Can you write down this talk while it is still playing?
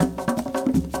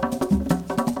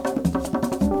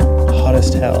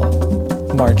hottest hell,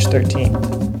 March 13th,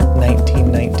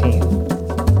 1919.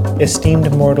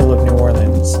 Esteemed mortal of New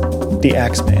Orleans, the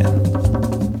Axeman.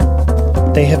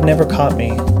 They have never caught me,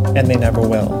 and they never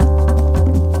will.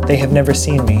 They have never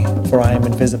seen me, for I am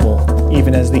invisible,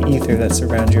 even as the ether that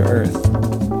surrounds your earth.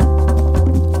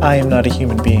 I am not a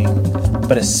human being,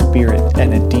 but a spirit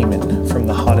and a demon from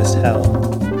the hottest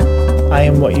hell. I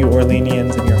am what you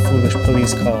Orleanians and your foolish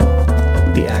police call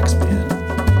the Axeman.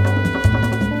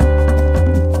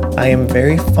 I am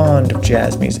very fond of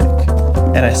jazz music,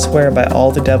 and I swear by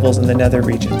all the devils in the nether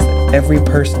regions that every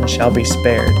person shall be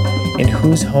spared in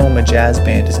whose home a jazz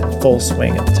band is in full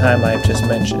swing at the time I have just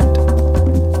mentioned.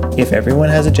 If everyone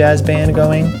has a jazz band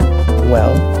going,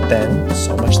 well, then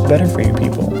so much the better for you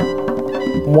people.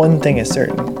 One thing is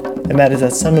certain, and that is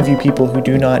that some of you people who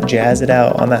do not jazz it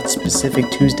out on that specific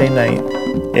Tuesday night,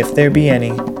 if there be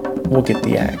any, will get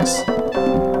the axe.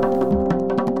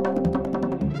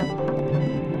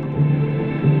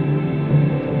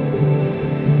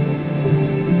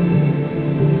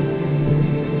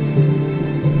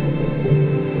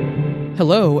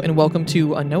 Hello, and welcome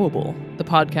to Unknowable, the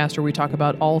podcast where we talk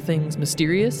about all things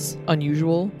mysterious,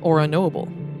 unusual, or unknowable.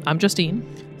 I'm Justine.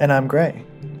 And I'm Gray.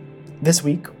 This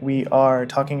week, we are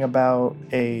talking about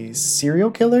a serial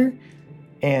killer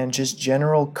and just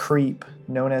general creep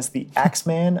known as the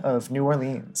Axeman of New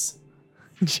Orleans.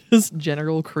 Just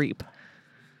general creep.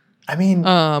 I mean,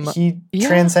 he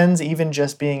transcends even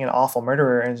just being an awful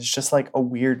murderer and is just like a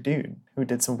weird dude who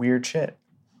did some weird shit.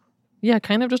 Yeah,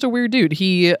 kind of just a weird dude.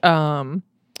 He,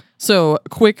 so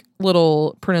quick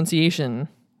little pronunciation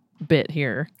bit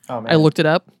here. Oh, man. I looked it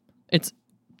up. It's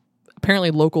apparently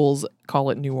locals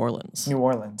call it New Orleans. New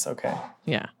Orleans, okay.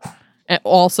 Yeah. And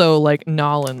also like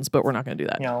Nolans, but we're not going to do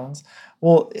that. Nolans.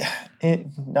 Well,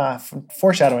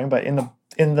 foreshadowing, but in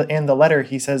the letter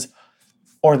he says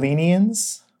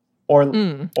Orleanians,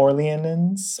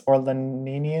 Orleanians,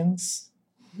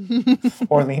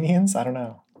 Orleanians. I don't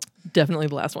know. Definitely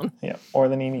the last one. Yeah,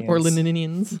 Orleanians.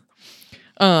 Orleanians.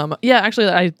 Yeah, actually,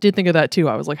 I did think of that too.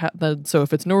 I was like, so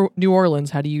if it's New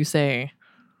Orleans, how do you say?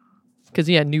 Because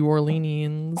New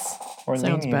Orleanians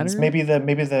sounds better. Maybe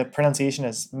the pronunciation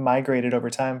has migrated over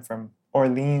time from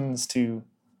Orleans to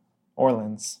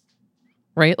Orleans.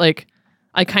 Right? Like,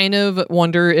 I kind of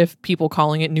wonder if people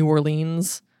calling it New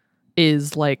Orleans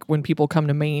is like when people come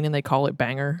to Maine and they call it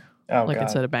Bangor. Oh, like God.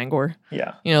 Instead of Bangor.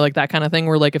 Yeah. You know, like that kind of thing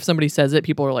where like if somebody says it,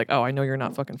 people are like, oh, I know you're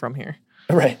not fucking from here.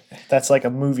 Right. That's like a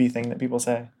movie thing that people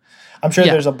say. I'm sure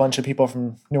there's a bunch of people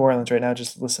from New Orleans right now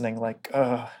just listening like,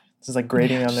 this is like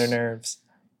grating on their nerves.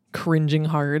 Cringing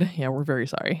hard. Yeah, we're very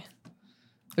sorry.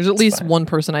 There's at least one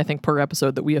person, I think, per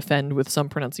episode that we offend with some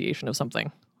pronunciation of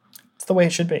something. It's the way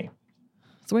it should be.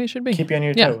 It's the way it should be. Keep you on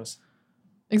your toes.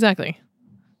 Exactly.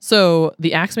 So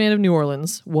the Axeman of New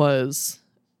Orleans was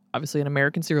obviously an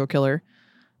American serial killer.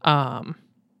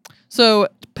 So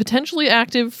potentially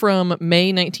active from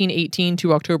May 1918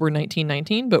 to October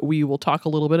 1919, but we will talk a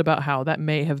little bit about how that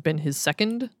may have been his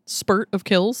second spurt of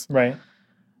kills. Right.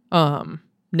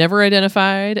 Never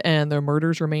identified, and their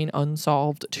murders remain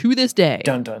unsolved to this day.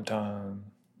 Dun, dun, dun.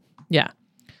 Yeah.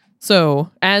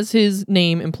 So, as his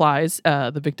name implies,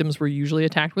 the victims were usually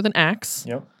attacked with an axe,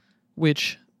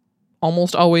 which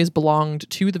almost always belonged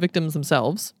to the victims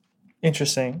themselves.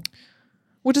 Interesting.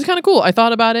 Which is kind of cool. I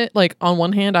thought about it. Like, on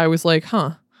one hand, I was like,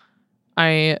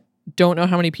 I don't know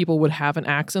how many people would have an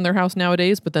axe in their house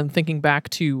nowadays. But then thinking back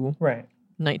to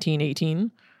 1918,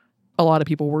 a lot of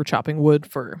people were chopping wood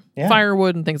for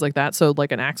firewood and things like that. So,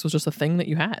 like, an axe was just a thing that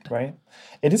you had. Right.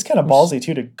 It is kind of ballsy,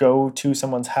 too, to go to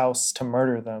someone's house to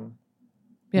murder them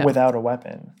without a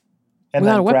weapon. And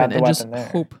without then a weapon grab the and weapon just there.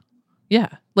 hope. Yeah.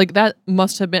 Like, that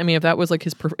must have been, if that was like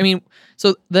his,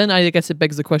 so then I guess it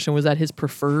begs the question, was that his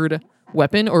preferred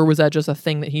weapon, or was that just a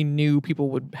thing that he knew people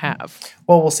would have?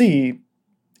 Well, we'll see.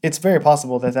 It's very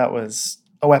possible that that was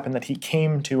a weapon that he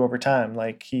came to over time.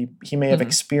 Like, he may have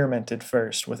experimented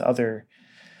first with other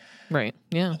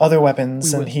other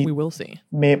weapons, we will see.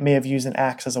 May have used an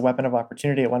axe as a weapon of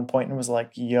opportunity at one point and was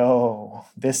like, yo,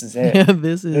 this is it. Yeah,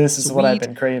 this is what I've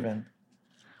been craving.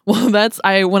 Well,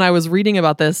 when I was reading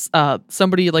about this,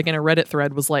 somebody like in a Reddit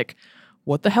thread was like,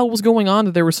 what the hell was going on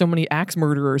that there were so many axe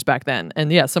murderers back then?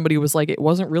 And somebody was like, it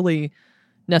wasn't really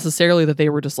necessarily that they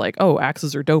were just like, oh,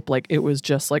 axes are dope. Like, it was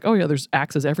just like, oh yeah, there's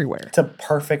axes everywhere. It's a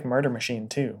perfect murder machine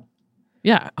too.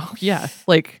 Yeah. Oh, yeah.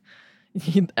 Like,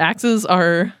 axes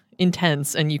are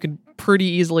intense and you could pretty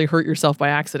easily hurt yourself by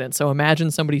accident. So imagine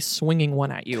somebody swinging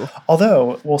one at you.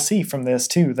 Although we'll see from this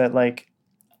too, that like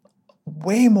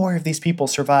way more of these people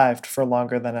survived for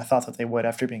longer than I thought that they would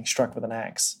after being struck with an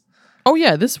axe. Oh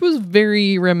yeah, this was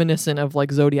very reminiscent of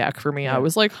like Zodiac for me. Yeah. I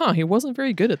was like, huh, he wasn't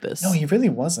very good at this. No, he really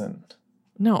wasn't.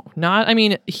 No, not. I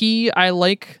mean, I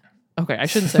like. Okay, I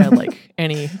shouldn't say I like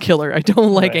any killer. I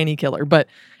don't like any killer. But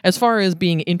as far as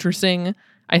being interesting,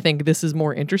 I think this is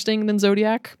more interesting than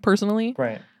Zodiac, personally.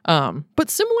 Right. But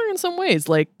similar in some ways.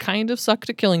 Like, kind of sucked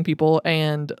at killing people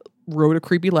and wrote a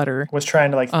creepy letter. Was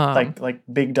trying to like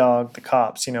big dog the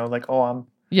cops. You know, like, oh,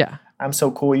 I'm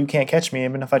so cool, you can't catch me,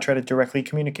 even if I try to directly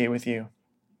communicate with you.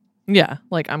 Yeah,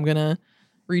 like I'm gonna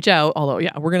reach out. Although,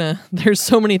 yeah, there's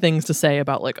so many things to say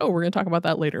about like, oh, we're gonna talk about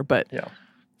that later. But yeah,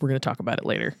 we're gonna talk about it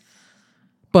later.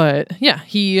 But yeah,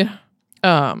 he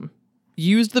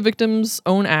used the victim's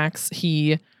own axe.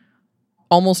 He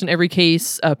almost in every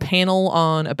case, a panel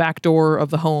on a back door of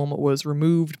the home was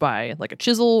removed by like a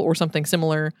chisel or something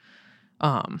similar.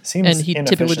 Seems and he inefficient.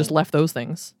 typically just left those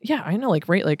things. Yeah, I know, like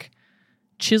right, like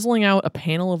chiseling out a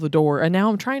panel of the door. And now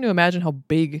I'm trying to imagine how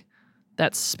big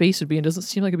that space would be, and it doesn't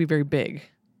seem like it'd be very big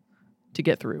to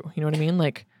get through. You know what I mean?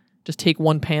 Like just take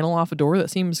one panel off a door.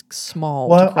 That seems small.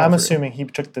 Well, I'm assuming he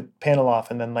took the panel off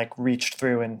and then like reached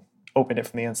through and opened it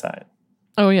from the inside.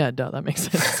 Oh yeah, duh, that makes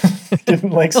sense.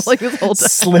 Didn't like, like this whole time.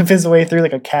 Slip his way through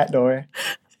like a cat door.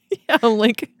 Yeah, I'm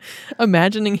like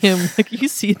imagining him, like you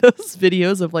see those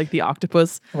videos of like the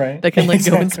octopus that can like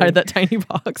go inside that tiny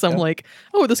box. I'm like,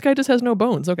 oh, this guy just has no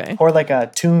bones. Okay. Or like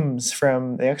Toombs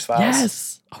from the X-Files.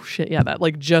 Yes. Oh shit, yeah, that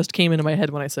like just came into my head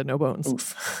when I said no bones.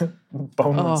 Oof.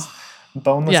 Boneless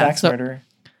axe murderer.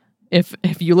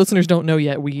 If you listeners don't know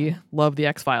yet, we love the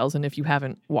X-Files, and if you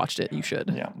haven't watched it, you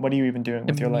should. Yeah. What are you even doing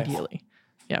with your life?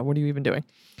 Yeah, what are you even doing?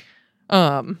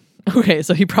 Okay,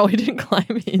 so he probably didn't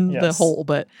climb in the hole,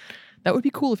 but that would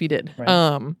be cool if he did.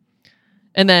 Right.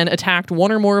 And then attacked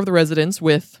one or more of the residents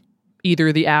with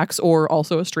either the axe or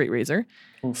also a straight razor.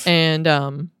 Oof.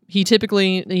 And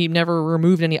he never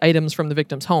removed any items from the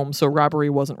victim's home, so robbery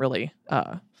wasn't really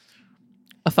a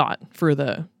thought for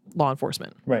the law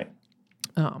enforcement. Right.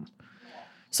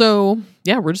 So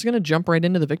yeah, we're just gonna jump right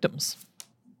into the victims.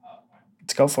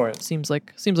 Let's go for it. Seems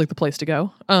like the place to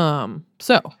go.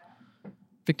 So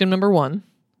victim number 1,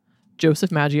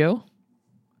 Joseph Maggio,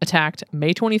 attacked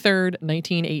May 23rd,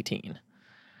 1918.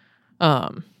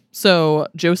 So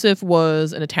Joseph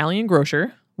was an Italian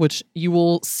grocer, which you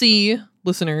will see,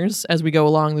 listeners, as we go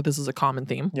along, that this is a common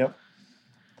theme. Yep.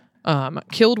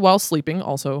 Killed while sleeping,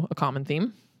 also a common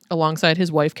theme, alongside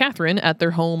his wife, Catherine, at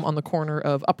their home on the corner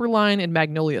of Upper Line and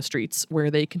Magnolia Streets, where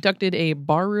they conducted a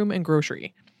barroom and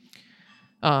grocery.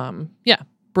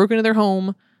 Broke into their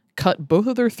home, cut both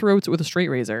of their throats with a straight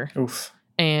razor. Oof.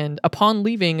 And upon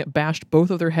leaving, bashed both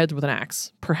of their heads with an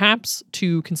axe, perhaps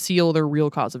to conceal their real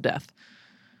cause of death.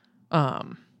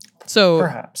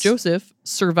 Perhaps. Joseph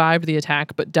survived the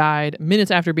attack, but died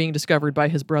minutes after being discovered by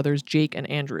his brothers Jake and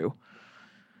Andrew.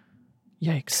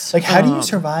 Yikes. Like, how do you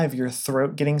survive your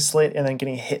throat getting slit and then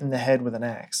getting hit in the head with an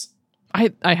axe?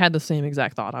 I had the same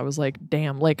exact thought. I was like,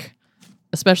 damn, like,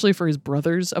 especially for his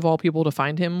brothers, of all people, to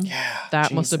find him. Yeah,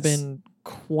 that must have been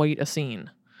quite a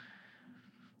scene.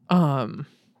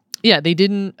 They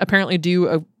didn't apparently do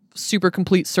a super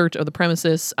complete search of the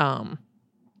premises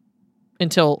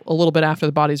until a little bit after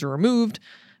the bodies were removed,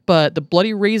 but the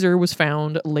bloody razor was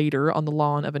found later on the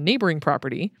lawn of a neighboring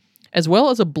property, as well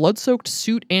as a blood-soaked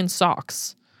suit and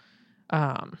socks.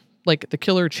 Like the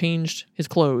killer changed his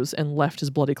clothes and left his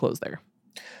bloody clothes there.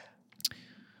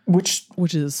 Which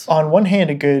is on one hand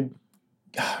a good,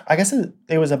 I guess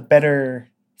it was a better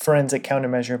forensic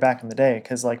countermeasure back in the day,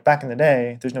 because like back in the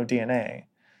day there's no DNA,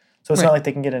 so it's not like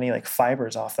they can get any like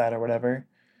fibers off that or whatever.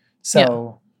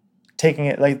 So taking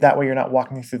it like that way, you're not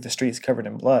walking through the streets covered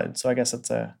in blood. So I guess it's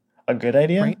a good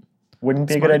idea. Right. Wouldn't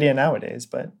be a good idea nowadays,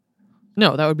 but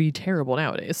no, that would be terrible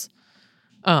nowadays.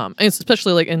 And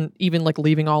especially like, and even like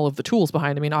leaving all of the tools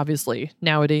behind. I mean, obviously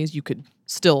nowadays you could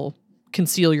still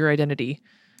conceal your identity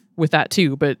with that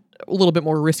too, but a little bit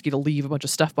more risky to leave a bunch of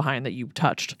stuff behind that you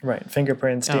touched. Right.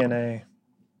 Fingerprints, DNA.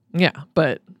 Yeah.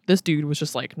 But this dude was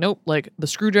just like, nope, like the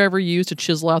screwdriver used to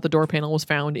chisel out the door panel was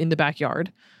found in the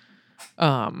backyard.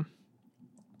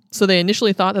 So they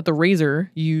initially thought that the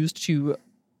razor used to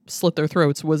slit their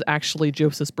throats was actually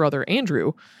Joseph's brother,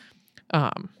 Andrew,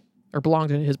 or belonged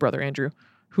to his brother, Andrew,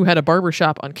 who had a barber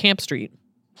shop on Camp Street.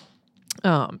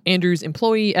 Andrew's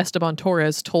employee, Esteban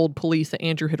Torres, told police that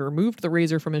Andrew had removed the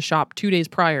razor from his shop 2 days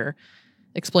prior,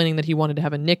 explaining that he wanted to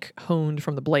have a nick honed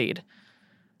from the blade.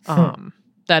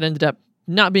 That ended up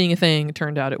not being a thing. It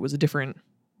turned out it was a different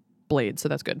blade, so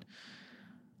that's good.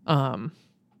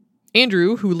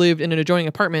 Andrew, who lived in an adjoining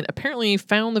apartment, apparently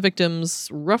found the victims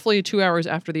roughly 2 hours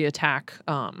after the attack.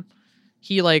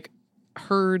 He, like,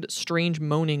 heard strange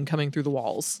moaning coming through the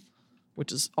walls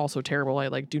which is also terrible.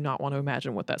 I do not want to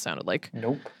imagine what that sounded like.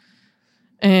 Nope.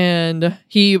 And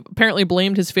he apparently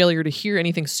blamed his failure to hear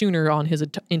anything sooner on his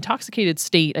intoxicated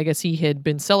state. I guess he had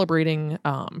been celebrating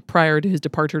prior to his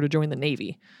departure to join the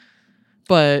Navy.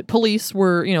 But police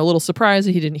were, a little surprised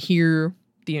that he didn't hear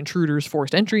the intruder's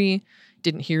forced entry,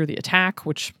 didn't hear the attack,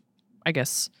 which I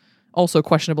guess also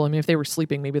questionable. I mean, if they were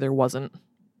sleeping, maybe there wasn't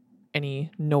any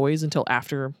noise until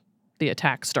after the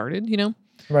attack started,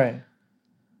 Right.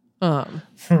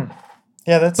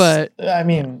 Yeah,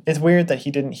 it's weird that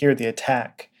he didn't hear the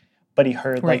attack, but he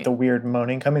heard the weird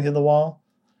moaning coming through the wall.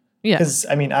 Yeah. Because,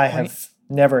 I have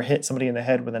never hit somebody in the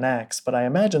head with an axe, but I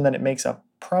imagine that it makes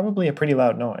probably a pretty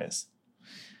loud noise.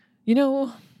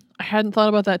 I hadn't thought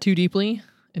about that too deeply,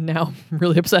 and now I'm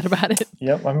really upset about it.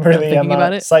 Yep, I'm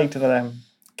not psyched that I'm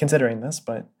considering this,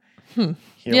 but here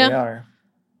we are.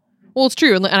 Well, it's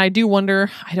true, and I do wonder,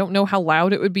 I don't know how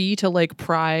loud it would be to,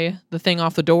 pry the thing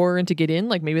off the door and to get in.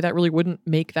 Maybe that really wouldn't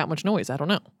make that much noise. I don't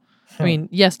know. I mean,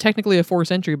 yes, technically a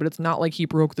forced entry, but it's not like he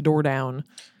broke the door down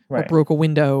or broke a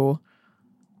window.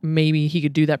 Maybe he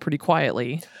could do that pretty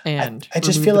quietly and I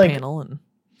just feel like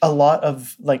a lot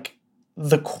of,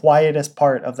 the quietest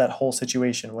part of that whole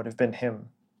situation would have been him,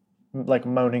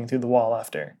 moaning through the wall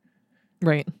after.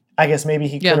 Right. I guess maybe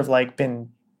he could have,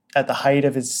 been at the height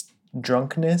of his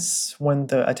drunkenness when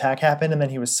the attack happened, and then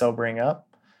he was sobering up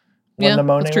when the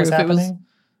moaning was happening. If it was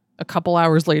a couple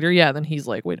hours later, then he's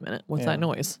like, wait a minute, what's that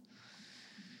noise?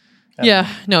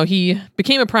 No, he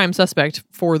became a prime suspect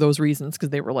for those reasons, because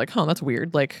they were like, that's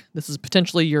weird. This is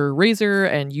potentially your razor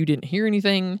and you didn't hear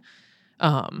anything.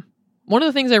 One of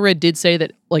the things I read did say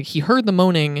that he heard the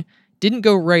moaning, didn't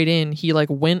go right in. He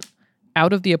went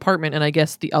out of the apartment, and I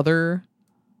guess the other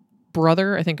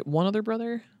brother, I think one other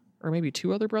brother, or maybe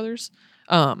two other brothers,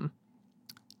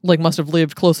 must have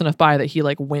lived close enough by that he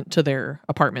went to their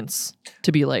apartments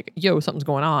to be like, yo, something's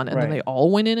going on. And then they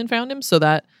all went in and found him. So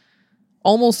that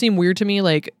almost seemed weird to me.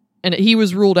 And he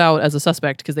was ruled out as a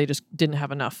suspect because they just didn't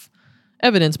have enough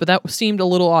evidence. But that seemed a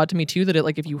little odd to me too, that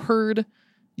if you heard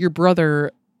your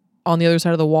brother on the other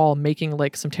side of the wall making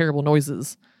some terrible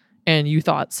noises and you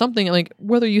thought something,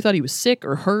 whether you thought he was sick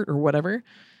or hurt or whatever,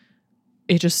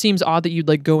 it just seems odd that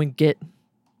you'd go and get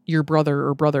your brother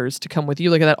or brothers to come with you.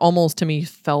 That almost to me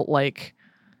felt like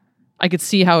I could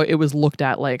see how it was looked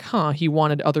at he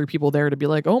wanted other people there to be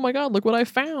like, oh my God, look what I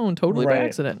found. Totally by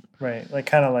accident. Right.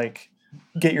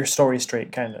 Get your story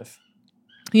straight kind of.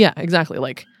 Yeah,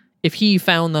 exactly. If he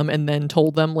found them and then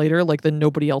told them later, then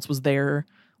nobody else was there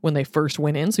when they first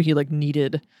went in. So he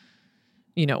needed,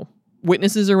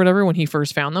 witnesses or whatever when he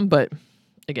first found them. But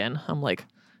again, I'm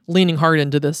leaning hard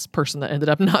into this person that ended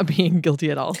up not being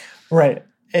guilty at all. Right.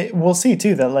 We'll see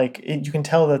too that you can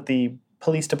tell that the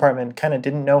police department kind of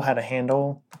didn't know how to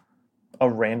handle a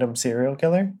random serial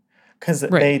killer, because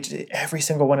every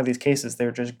single one of these cases they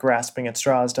were just grasping at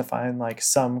straws to find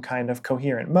some kind of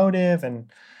coherent motive and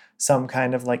some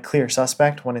kind of clear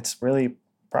suspect, when it's really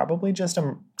probably just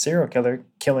a serial killer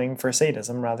killing for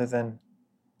sadism rather than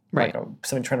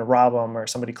somebody trying to rob them or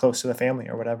somebody close to the family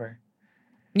or whatever.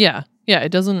 Yeah,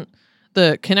 it doesn't.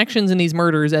 The connections in these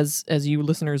murders, as you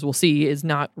listeners will see, is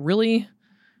not really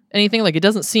anything. It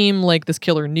doesn't seem like this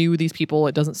killer knew these people.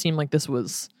 It doesn't seem like this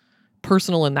was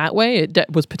personal in that way. It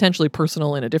was potentially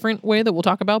personal in a different way that we'll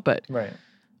talk about. But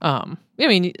I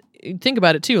mean, think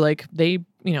about it too. They,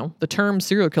 the term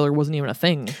serial killer wasn't even a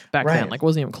thing back then.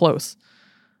 Wasn't even close.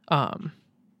 And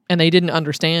they didn't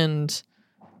understand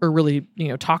or really,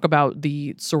 talk about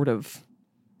the sort of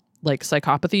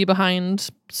psychopathy behind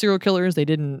serial killers. They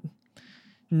didn't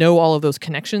know all of those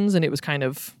connections, and it was kind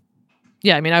of,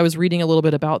 I mean, I was reading a little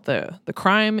bit about the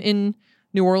crime in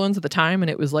New Orleans at the time, and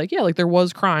it was there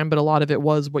was crime, but a lot of it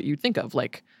was what you'd think of,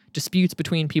 disputes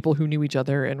between people who knew each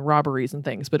other and robberies and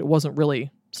things, but it wasn't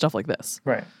really stuff like this.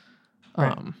 Right.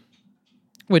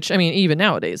 Which, I mean, even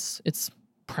nowadays, it's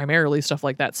primarily stuff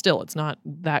like that still. It's not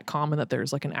that common that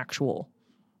there's an actual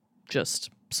just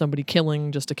somebody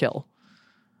killing just to kill.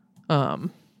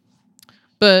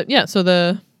 But yeah, so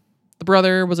the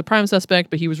brother was a prime suspect,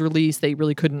 but he was released. They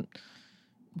really couldn't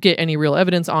get any real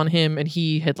evidence on him, and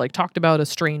he had talked about a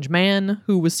strange man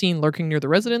who was seen lurking near the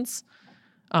residence.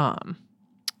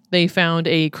 They found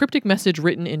a cryptic message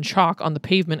written in chalk on the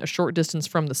pavement a short distance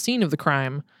from the scene of the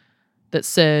crime that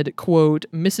said, quote,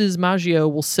 "Mrs. Maggio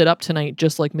will sit up tonight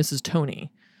just like Mrs.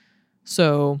 Tony."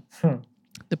 So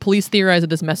the police theorized that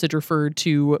this message referred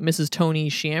to Mrs. Tony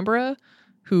Chiambra,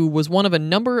 who was one of a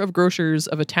number of grocers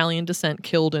of Italian descent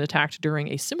killed and attacked during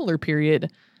a similar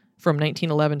period from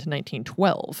 1911 to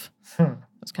 1912.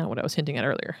 That's kind of what I was hinting at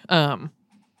earlier.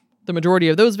 The majority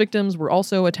of those victims were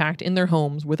also attacked in their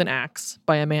homes with an axe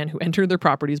by a man who entered their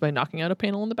properties by knocking out a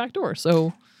panel in the back door.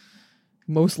 So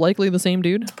most likely the same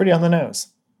dude. It's pretty on the nose.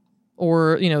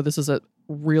 Or, this is a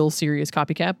real serious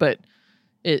copycat, but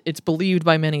it's believed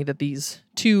by many that these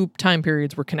two time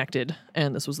periods were connected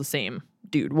and this was the same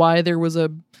dude. Why there was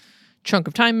a chunk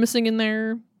of time missing in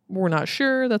there, we're not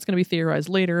sure. That's going to be theorized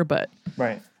later, but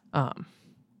right.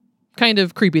 Kind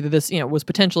of creepy that this, was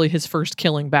potentially his first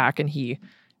killing back and he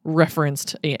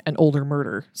referenced an older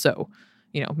murder. So,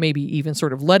 maybe even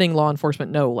sort of letting law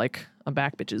enforcement know, like, I'm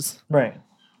back, bitches. Right.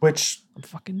 Which, I'm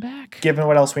fucking back. Given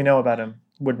what else we know about him,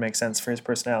 would make sense for his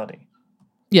personality.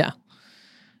 Yeah,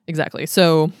 exactly.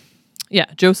 So, yeah,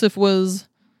 Joseph was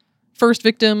first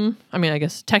victim. I mean, I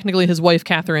guess technically his wife,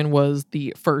 Catherine, was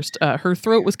the first. Her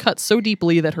throat was cut so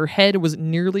deeply that her head was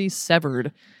nearly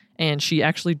severed, and she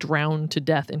actually drowned to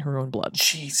death in her own blood.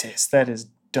 Jesus, that is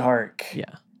dark.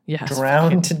 Yeah. Yeah.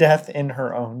 Drowned to death in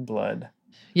her own blood.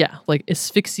 Yeah, like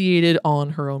asphyxiated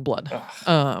on her own blood.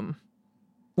 Ugh.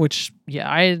 Which,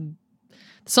 yeah,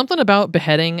 something about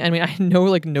beheading. I mean, I know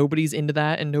like nobody's into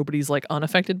that and nobody's like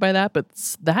unaffected by that, but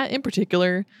that in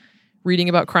particular, reading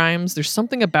about crimes, there's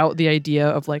something about the idea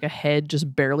of like a head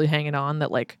just barely hanging on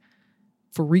that like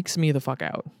freaks me the fuck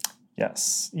out.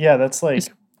 Yes. Yeah, that's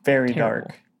like very terrible.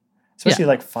 Dark. Especially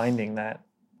like finding that.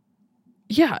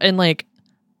 Yeah, and like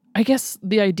I guess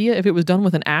the idea if it was done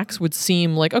with an axe would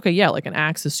seem like, okay, yeah, like an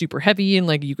axe is super heavy and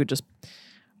like you could just,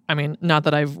 I mean, not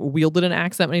that I've wielded an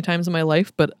axe that many times in my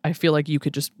life, but I feel like you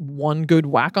could just one good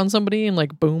whack on somebody and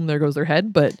like, boom, there goes their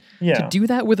head. But to do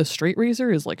that with a straight razor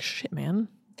is like, shit, man.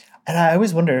 And I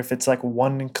always wonder if it's like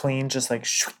one clean, just like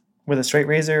with a straight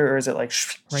razor, or is it like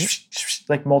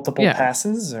like multiple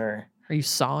passes, or are you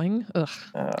sawing? Ugh.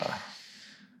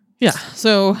 Yeah.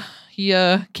 So he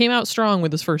came out strong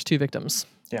with his first two victims.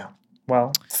 Yeah.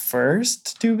 Well,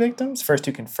 first two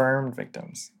confirmed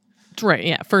victims. Right.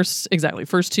 Yeah. First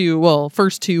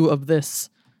two of this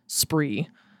spree.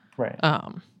 Right.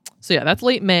 So yeah, that's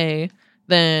late May.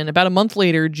 Then about a month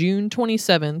later, June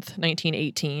 27th,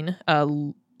 1918,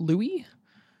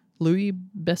 Louis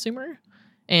Bessumer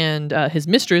and his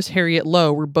mistress, Harriet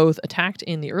Lowe, were both attacked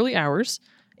in the early hours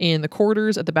in the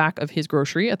corridors at the back of his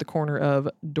grocery at the corner of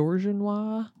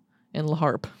Dorgenois and La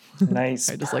Harpe. Nice.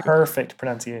 Perfect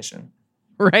pronunciation.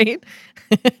 Right?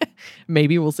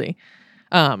 Maybe we'll see.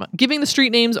 Giving the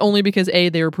street names only because A,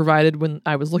 they were provided when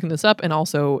I was looking this up, and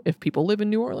also if people live in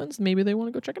New Orleans, maybe they want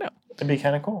to go check it out. It'd be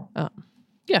kind of cool.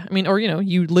 Yeah, I mean, or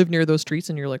you live near those streets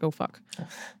and you're like, oh fuck,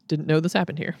 didn't know this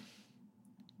happened here.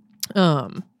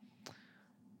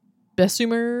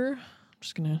 Bessumer, I'm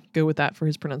just gonna go with that for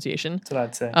his pronunciation. That's what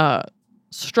I'd say.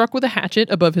 Struck with a hatchet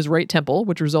above his right temple,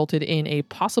 which resulted in a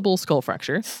possible skull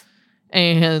fracture.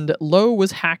 And Lowe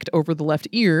was hacked over the left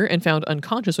ear and found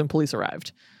unconscious when police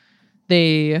arrived.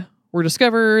 They were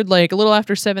discovered like a little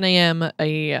after 7 a.m.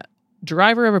 A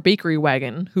driver of a bakery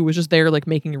wagon who was just there like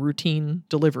making a routine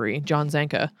delivery, John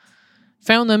Zanka,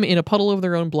 found them in a puddle of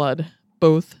their own blood,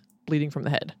 both bleeding from the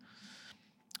head.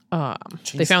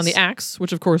 They found the axe,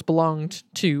 which of course belonged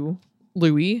to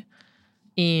Louis,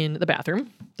 in the bathroom.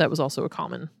 That was also a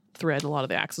common thread. A lot of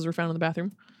the axes were found in the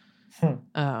bathroom.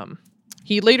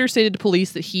 He later stated to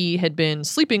police that he had been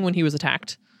sleeping when he was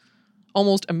attacked.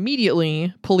 Almost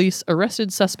immediately, police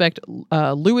arrested suspect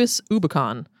Louis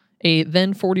Ubicon, a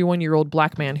then 41-year-old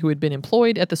black man who had been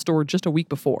employed at the store just a week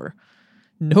before.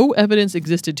 No evidence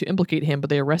existed to implicate him, but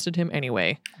they arrested him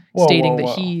anyway, stating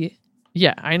that he...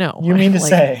 Yeah, I know. You mean to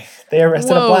say they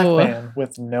arrested a black man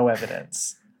with no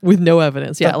evidence? With no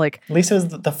evidence, yeah. At least it was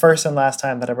the first and last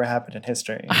time that ever happened in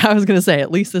history. I was going to say,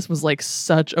 at least this was like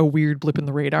such a weird blip in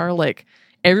the radar. Like,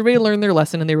 everybody learned their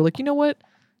lesson and they were like, you know what?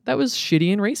 That was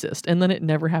shitty and racist. And then it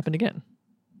never happened again.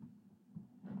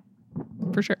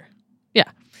 For sure. Yeah.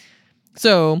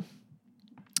 So,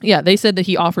 yeah, they said that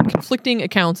he offered conflicting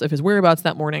accounts of his whereabouts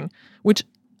that morning, which,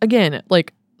 again,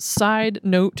 like, side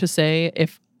note to say,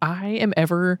 if I am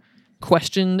ever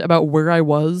questioned about where I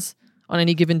was on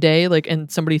any given day, like,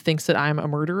 and somebody thinks that I'm a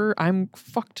murderer, I'm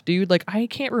fucked, dude. Like, I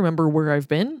can't remember where I've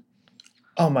been.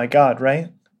 Oh my God, right?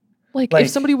 Like if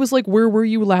somebody was like, where were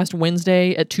you last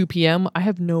Wednesday at 2 p.m.? I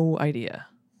have no idea.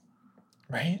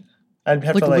 Right? I'd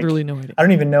have like to literally no idea. I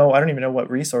don't even know what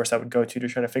resource I would go to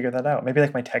try to figure that out. Maybe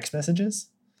like my text messages.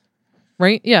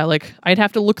 Right? Yeah, like I'd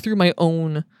have to look through my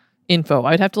own info.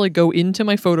 I'd have to like go into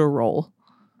my photo roll,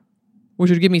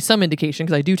 which would give me some indication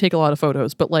because I do take a lot of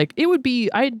photos, but like it would be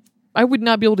I would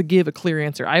not be able to give a clear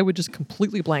answer. I would just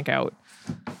completely blank out.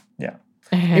 Yeah.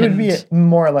 It would be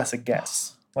more or less a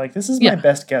guess. Like, this is my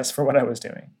best guess for what I was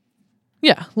doing.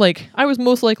 Yeah. Like, I was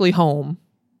most likely home.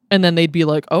 And then they'd be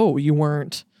like, oh, you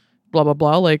weren't blah, blah,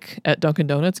 blah, like at Dunkin'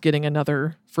 Donuts getting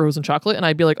another frozen chocolate. And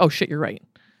I'd be like, oh shit, you're right.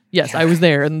 Yes, I was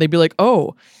there. And they'd be like,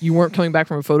 oh, you weren't coming back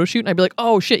from a photo shoot? And I'd be like,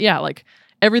 oh shit, yeah. Like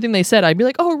everything they said, I'd be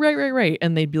like, oh, right.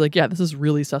 And they'd be like, yeah, this is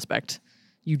really suspect.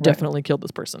 You definitely killed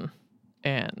this person.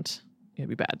 And it'd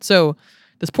be bad. So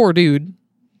this poor dude,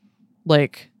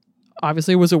 like,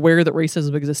 obviously was aware that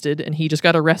racism existed, and he just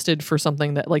got arrested for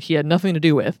something that like he had nothing to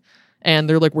do with. And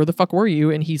they're like, where the fuck were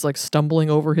you? And he's like stumbling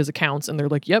over his accounts, and they're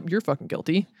like, yep, you're fucking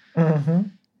guilty. Mm-hmm.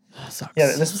 Sucks. Yeah,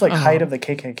 this was like height of the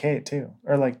KKK too,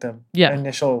 or like the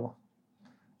initial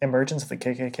emergence of the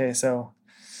KKK. So,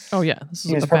 oh yeah, this is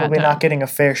he was probably not getting a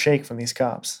fair shake from these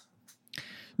cops.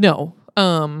 No.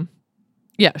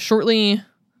 Yeah. Shortly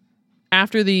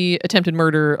after the attempted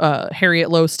murder, Harriet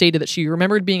Lowe stated that she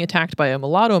remembered being attacked by a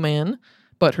mulatto man,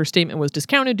 but her statement was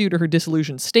discounted due to her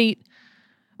disillusioned state.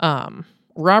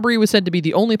 Robbery was said to be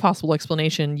the only possible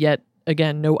explanation, yet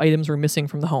again, no items were missing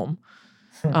from the home.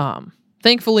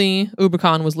 Thankfully, Uba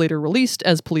Khan was later released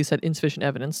as police had insufficient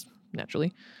evidence,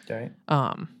 naturally. Right.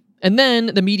 And then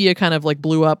the media kind of like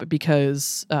blew up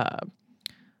because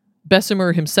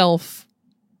Bessemer himself,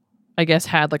 I guess,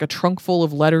 had like a trunk full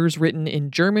of letters written in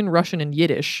German, Russian, and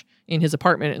Yiddish in his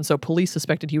apartment. And so police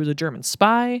suspected he was a German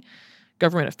spy.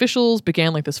 Government officials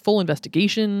began like this full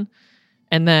investigation.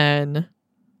 And then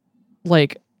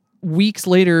like weeks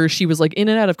later, she was like in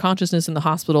and out of consciousness in the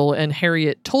hospital, and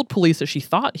Harriet told police that she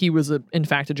thought he was in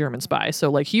fact a German spy. So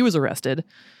like he was arrested.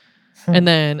 And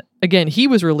then again, he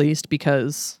was released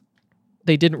because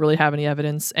they didn't really have any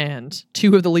evidence, and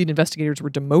 2 of the lead investigators were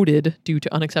demoted due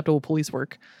to unacceptable police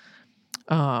work.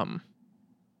 And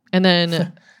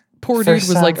then poor dude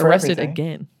was like arrested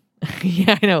again.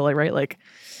 Yeah, I know, like, right? Like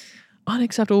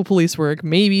unacceptable police work.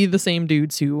 Maybe the same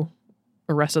dudes who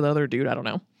arrested the other dude. I don't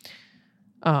know.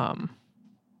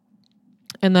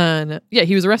 And then, yeah,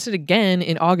 he was arrested again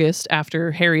in August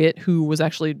after Harriet, who was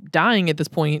actually dying at this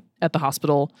point at the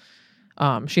hospital.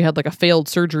 She had like a failed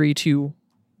surgery to,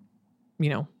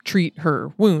 treat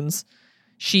her wounds.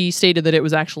 She stated that it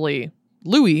was actually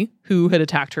Louis who had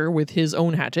attacked her with his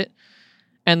own hatchet.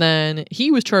 And then he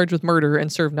was charged with murder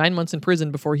and served 9 months in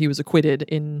prison before he was acquitted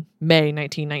in May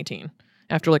 1919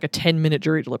 after like a 10-minute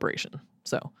jury deliberation.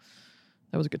 So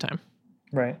that was a good time.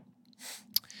 Right.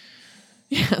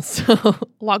 Yeah, so a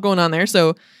lot going on there.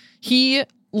 So he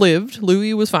lived.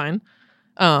 Louis was fine.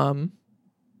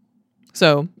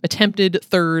 So attempted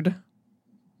third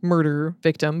murder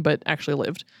victim, but actually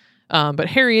lived. But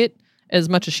Harriet, as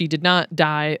much as she did not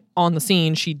die on the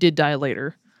scene, she did die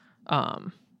later.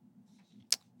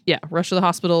 Rushed to the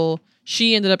hospital.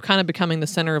 She ended up kind of becoming the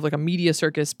center of like a media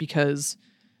circus because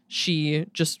she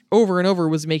just over and over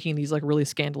was making these like really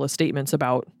scandalous statements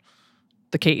about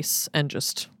the case and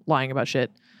just lying about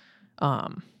shit.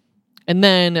 And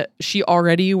then she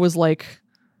already was like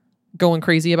going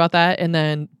crazy about that. And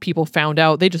then people found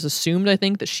out, they just assumed, I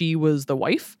think, that she was the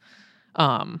wife.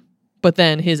 But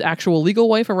then his actual legal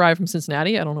wife arrived from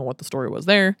Cincinnati. I don't know what the story was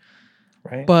there.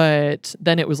 Right. But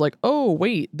then it was like, oh,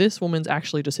 wait, this woman's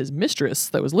actually just his mistress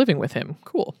that was living with him.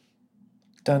 Cool.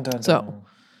 Dun, dun, dun. So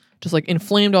just like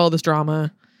inflamed all this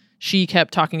drama. She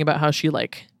kept talking about how she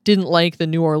like didn't like the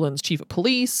New Orleans chief of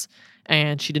police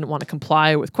and she didn't want to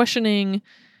comply with questioning.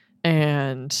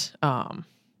 And, but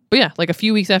yeah, like a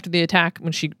few weeks after the attack,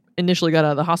 when she initially got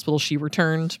out of the hospital, she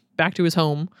returned back to his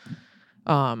home.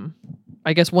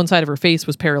 I guess one side of her face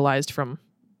was paralyzed from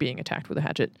being attacked with a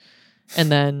hatchet.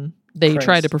 And then they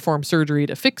tried to perform surgery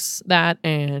to fix that,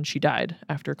 and she died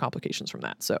after complications from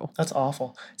that. So that's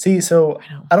awful. See, so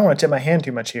I don't want to tip my hand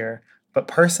too much here, but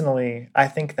personally, I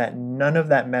think that none of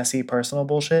that messy personal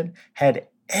bullshit had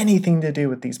anything to do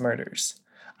with these murders.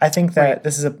 I think that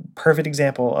this is a perfect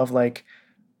example of like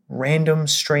random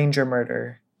stranger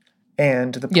murder,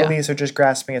 and the police are just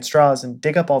grasping at straws and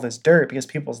dig up all this dirt because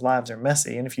people's lives are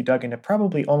messy. And if you dug into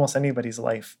probably almost anybody's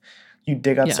life, you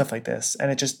dig up stuff like this,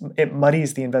 and it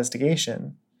muddies the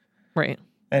investigation. Right.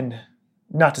 And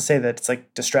not to say that it's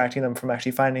like distracting them from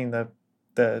actually finding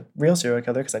the real serial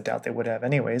killer, because I doubt they would have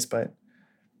anyways, but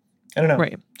I don't know.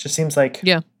 Right. Just seems like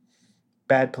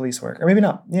bad police work. Or maybe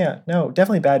not. Yeah, no,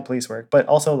 definitely bad police work, but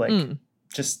also like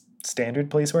just standard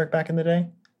police work back in the day.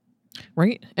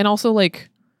 Right. And also like,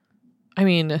 I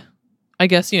mean, I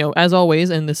guess, as always,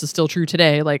 and this is still true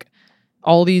today, like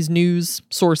all these news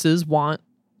sources want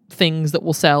things that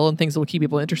will sell and things that will keep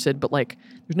people interested, but like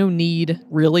there's no need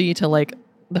really to like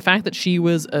the fact that she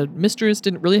was a mistress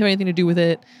didn't really have anything to do with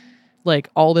it. Like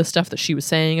all this stuff that she was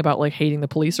saying about like hating the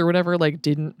police or whatever, like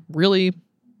didn't really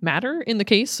matter in the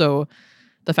case. So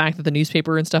the fact that the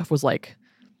newspaper and stuff was like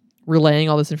relaying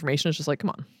all this information is just like,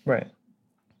 come on. Right.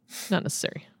 Not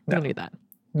necessary. We don't need that.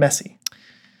 Messy.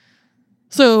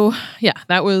 So, yeah,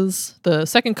 that was the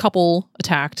second couple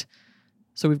attacked.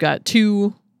 So we've got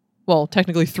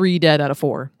technically 3 dead out of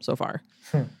 4 so far.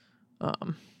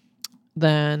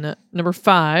 Then number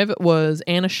 5 was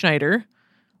Anna Schneider,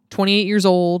 28 years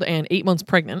old and 8 months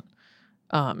pregnant.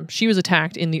 She was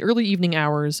attacked in the early evening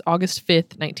hours, August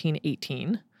 5th,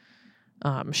 1918.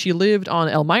 She lived on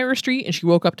Elmira Street, and she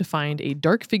woke up to find a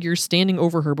dark figure standing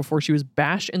over her before she was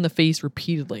bashed in the face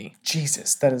repeatedly.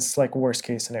 Jesus, that is like worst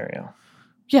case scenario.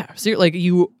 Yeah, so like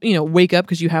you wake up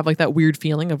because you have like that weird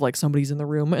feeling of like somebody's in the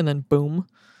room, and then boom,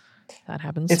 that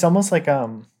happens. It's almost like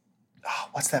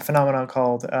what's that phenomenon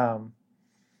called?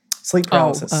 Sleep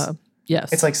paralysis.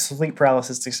 Yes, it's like sleep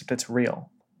paralysis, except it's real.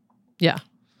 Yeah.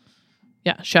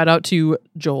 Shout out to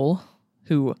Joel,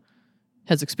 who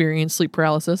has experienced sleep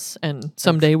paralysis, and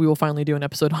someday we will finally do an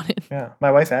episode on it. Yeah,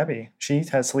 my wife Abby, she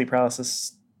has sleep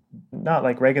paralysis, not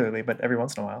like regularly, but every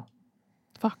once in a while.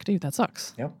 Fuck, dude, that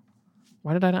sucks. Yep.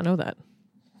 Why did I not know that?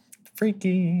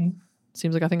 Freaky.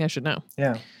 Seems like a thing I should know.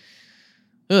 Yeah.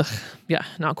 Ugh. Yeah,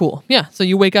 not cool. Yeah, so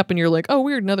you wake up and you're like, oh,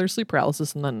 weird, another sleep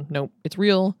paralysis. And then, nope, it's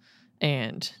real.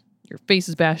 And your face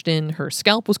is bashed in. Her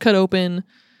scalp was cut open.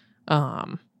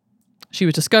 She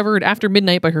was discovered after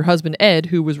midnight by her husband, Ed,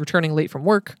 who was returning late from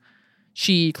work.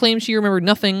 She claimed she remembered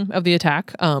nothing of the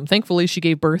attack. Thankfully, she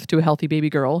gave birth to a healthy baby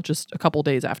girl just a couple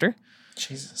days after.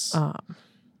 Jesus.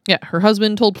 Yeah, her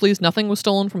husband told police nothing was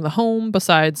stolen from the home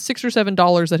besides $6 or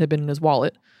 $7 that had been in his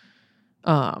wallet.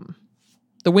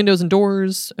 The windows and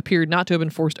doors appeared not to have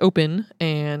been forced open,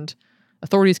 and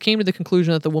authorities came to the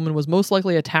conclusion that the woman was most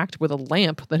likely attacked with a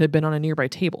lamp that had been on a nearby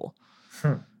table.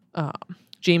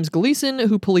 James Gleason,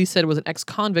 who police said was an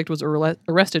ex-convict, was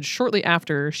arrested shortly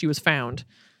after she was found,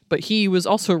 but he was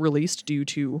also released due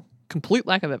to complete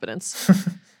lack of evidence.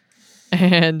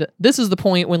 And this is the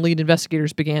point when lead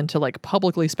investigators began to like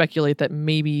publicly speculate that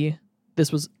maybe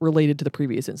this was related to the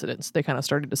previous incidents. They kind of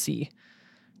started to see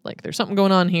like there's something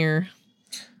going on here.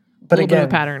 But a little again, bit of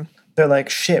a pattern. They're like,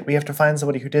 shit, we have to find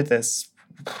somebody who did this.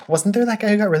 Wasn't there that guy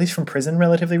who got released from prison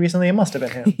relatively recently? It must have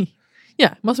been him.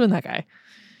 Yeah, must have been that guy.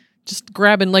 Just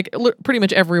grabbing like pretty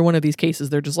much every one of these cases.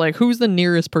 They're just like, who's the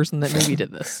nearest person that maybe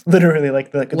did this? Literally,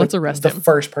 like let's arrest him. The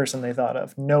first person they thought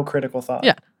of. No critical thought.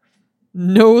 Yeah.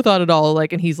 No thought at all.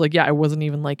 Like, and he's like, yeah, I wasn't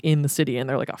even like in the city. And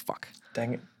they're like, oh, fuck.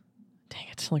 Dang it.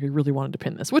 Like, I really wanted to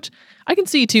pin this, which I can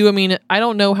see too. I mean, I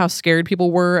don't know how scared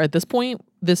people were at this point,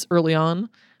 this early on,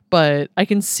 but I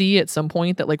can see at some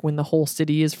point that like when the whole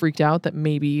city is freaked out, that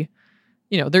maybe,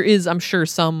 there is, I'm sure,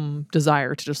 some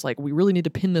desire to just like, we really need to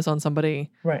pin this on somebody.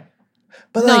 Right.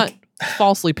 But not like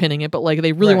falsely pinning it, but like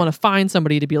they really want to find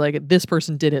somebody to be like, this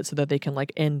person did it so that they can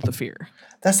like end the fear.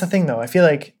 That's the thing though. I feel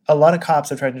like a lot of cops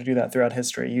have tried to do that throughout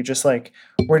history. You just like,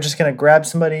 we're just going to grab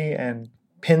somebody and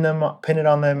pin it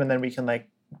on them, and then we can like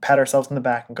pat ourselves in the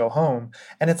back and go home.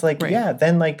 And it's like, yeah,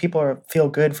 then like people feel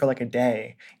good for like a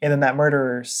day, and then that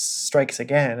murderer strikes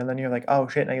again, and then you're like, oh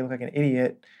shit, now you look like an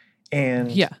idiot,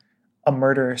 and a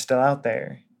murderer is still out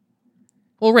there.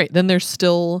 Well, right. Then there's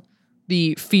still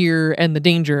the fear and the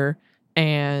danger,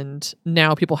 and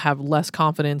now people have less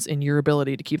confidence in your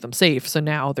ability to keep them safe. So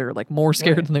now they're like more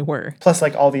scared than they were. Plus,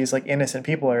 like all these like innocent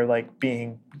people are like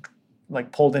being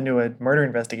like pulled into a murder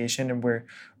investigation, and we're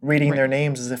reading their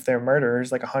names as if they're murderers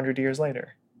like 100 years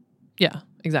later. Yeah,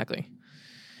 exactly.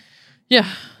 Yeah,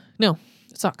 no,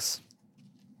 it sucks.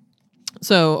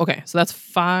 So, okay, so that's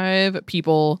 5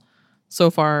 people so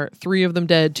far, 3 of them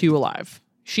dead, 2 alive.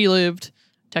 She lived.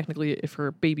 Technically, if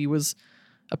her baby was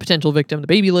a potential victim, the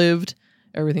baby lived.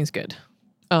 Everything's good.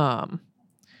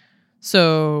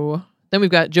 So then we've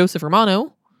got Joseph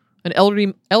Romano, an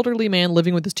elderly man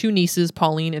living with his 2 nieces,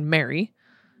 Pauline and Mary.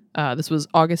 This was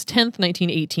August 10th,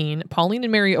 1918. Pauline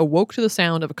and Mary awoke to the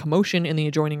sound of a commotion in the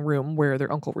adjoining room where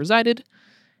their uncle resided.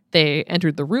 They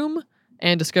entered the room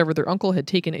and discovered their uncle had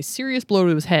taken a serious blow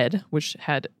to his head, which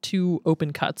had 2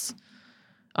 open cuts.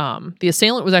 The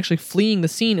assailant was actually fleeing the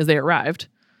scene as they arrived.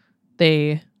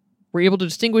 They were able to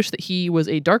distinguish that he was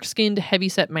a dark-skinned,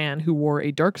 heavy-set man who wore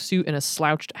a dark suit and a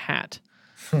slouched hat.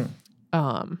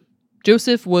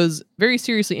 Joseph was very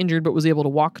seriously injured, but was able to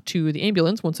walk to the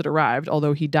ambulance once it arrived,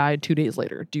 although he died 2 days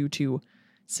later due to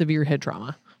severe head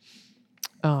trauma.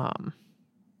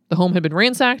 The home had been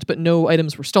ransacked, but no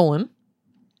items were stolen.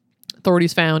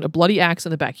 Authorities found a bloody axe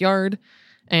in the backyard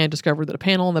and discovered that a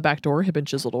panel on the back door had been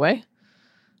chiseled away.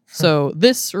 So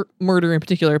this murder in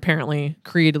particular apparently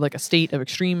created like a state of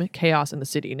extreme chaos in the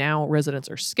city. Now residents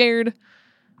are scared,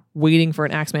 waiting for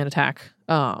an Axeman attack.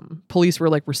 Police were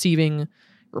like receiving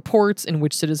reports in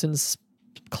which citizens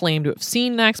claimed to have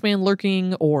seen an Axeman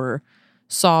lurking or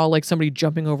saw like somebody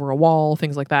jumping over a wall,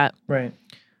 things like that. Right.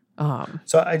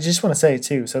 So I just want to say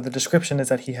too, so the description is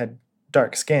that he had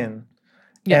dark skin.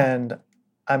 Yeah. And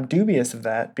I'm dubious of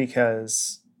that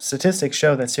because statistics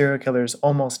show that serial killers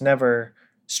almost never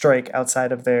strike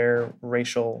outside of their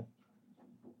racial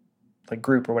like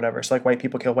group or whatever. So like white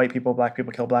people kill white people, black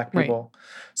people kill black people. Right.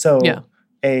 So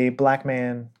a black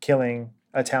man killing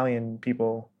Italian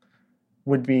people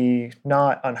would be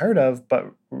not unheard of,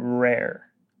 but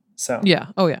rare. So yeah.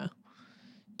 Oh yeah.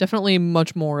 Definitely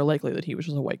much more likely that he was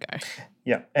just a white guy.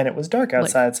 Yeah. And it was dark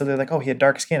outside. So they're like, oh, he had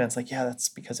dark skin. And it's like, yeah, that's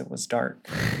because it was dark.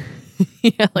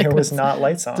 Yeah. Like there was not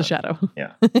lights on. It's a shadow.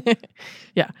 Yeah.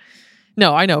 Yeah.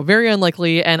 No, I know. Very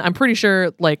unlikely. And I'm pretty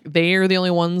sure like they are the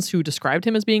only ones who described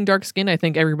him as being dark skinned. I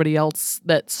think everybody else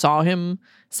that saw him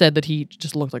said that he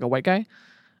just looked like a white guy.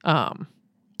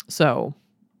 So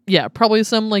yeah, probably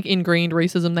some like ingrained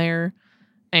racism there.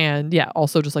 And yeah,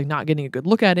 also just like not getting a good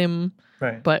look at him.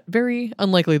 Right. But very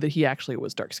unlikely that he actually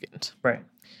was dark skinned. Right.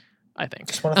 I think.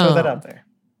 Just want to throw that out there.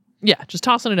 Yeah, just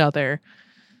tossing it out there.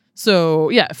 So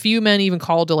yeah, a few men even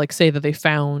called to like say that they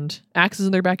found axes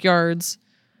in their backyards.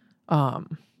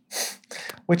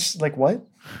 Which like what?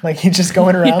 Like he's just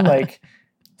going around like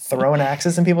throwing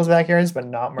axes in people's backyards but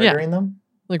not murdering them?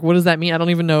 Like what does that mean? I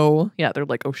don't even know. Yeah, they're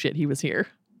like, oh shit, he was here.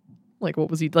 Like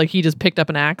what was he like? He just picked up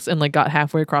an axe and like got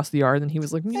halfway across the yard and he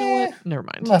was like, you know what? Never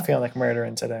mind. I'm not feeling like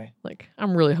murdering today. Like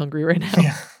I'm really hungry right now.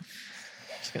 Yeah.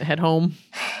 Just gonna head home.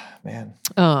 Man.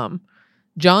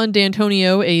 John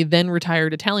D'Antonio, a then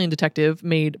retired Italian detective,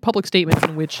 made public statements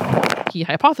in which he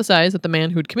hypothesized that the man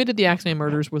who had committed the Axeman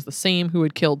murders was the same who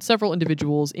had killed several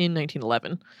individuals in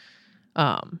 1911.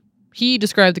 He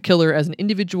described the killer as an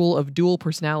individual of dual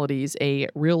personalities, a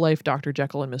real-life Dr.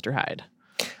 Jekyll and Mr. Hyde.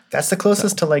 That's the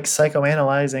closest to like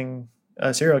psychoanalyzing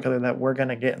a serial killer that we're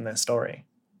gonna get in this story.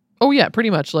 Oh yeah, pretty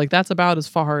much. Like that's about as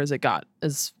far as it got.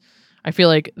 As I feel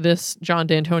like this John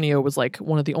D'Antonio was like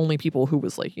one of the only people who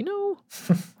was like, you know,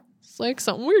 it's like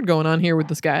something weird going on here with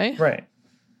this guy. Right.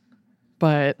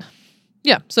 But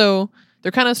yeah, so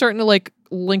they're kind of starting to like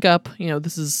link up. You know,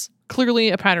 this is clearly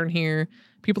a pattern here.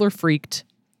 People are freaked.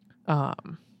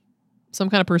 Some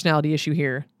kind of personality issue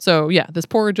here. So yeah, this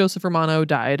poor Joseph Romano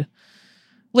died.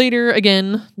 Later,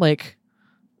 again, like,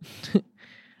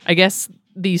 I guess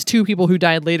these two people who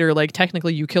died later, like,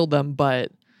 technically you killed them,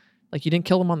 but, like, you didn't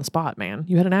kill them on the spot, man.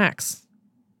 You had an axe.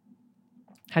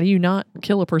 How do you not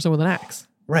kill a person with an axe?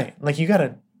 Right. Like, you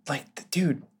gotta, like,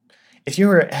 dude, if you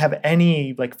have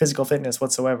any, like, physical fitness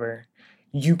whatsoever,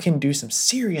 you can do some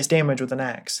serious damage with an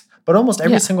axe. But almost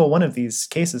every single one of these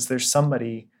cases, there's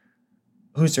somebody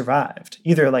who survived.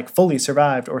 Either, like, fully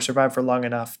survived or survived for long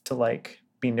enough to, like,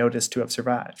 be noticed to have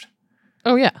survived.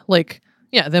 Oh yeah, like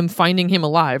yeah, them finding him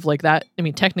alive like that. I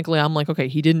mean, technically, I'm like, okay,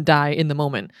 he didn't die in the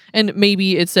moment, and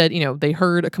maybe it said, you know, they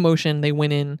heard a commotion, they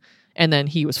went in, and then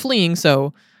he was fleeing,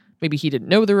 so maybe he didn't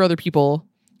know there were other people,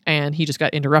 and he just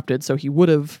got interrupted, so he would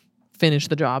have finished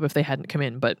the job if they hadn't come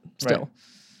in, but still.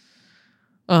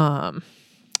 Right.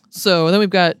 So then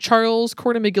we've got Charles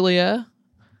Cortimiglia,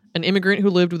 an immigrant who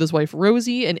lived with his wife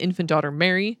Rosie and infant daughter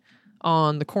Mary,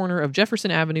 on the corner of Jefferson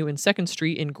Avenue and 2nd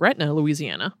Street in Gretna,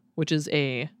 Louisiana, which is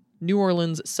a New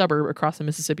Orleans suburb across the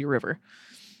Mississippi River.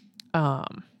 So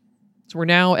we're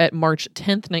now at March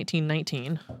 10th,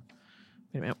 1919. Wait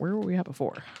a minute, where were we at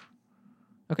before?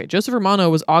 Okay, Joseph Romano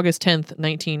was August 10th,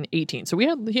 1918. So he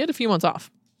had a few months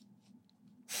off.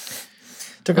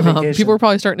 Took a vacation. People were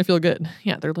probably starting to feel good.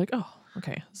 Yeah, they're like, oh,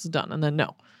 okay, this is done. And then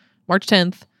no. March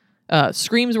 10th,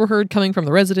 screams were heard coming from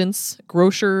the residence.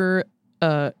 Grocer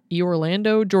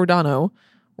Orlando Giordano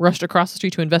rushed across the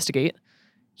street to investigate.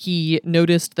 He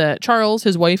noticed that Charles,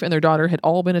 his wife, and their daughter had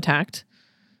all been attacked.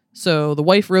 So the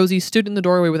wife, Rosie, stood in the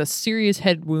doorway with a serious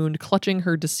head wound, clutching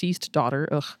her deceased daughter.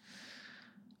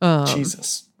 Ugh.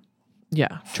 Jesus.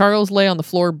 Yeah. Charles lay on the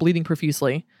floor, bleeding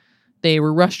profusely. They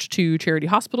were rushed to Charity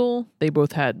Hospital. They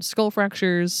both had skull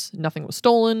fractures. Nothing was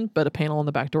stolen, but a panel on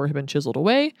the back door had been chiseled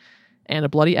away, and a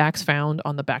bloody axe found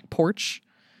on the back porch.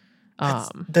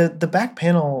 The back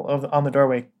panel on the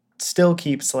doorway still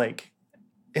keeps like,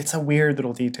 it's a weird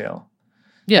little detail.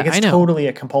 Yeah, like, it's I know. Totally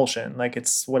a compulsion. Like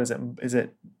it's, what is it? Is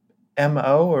it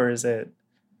MO or is it?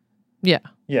 Yeah.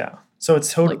 Yeah. So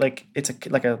it's totally like it's an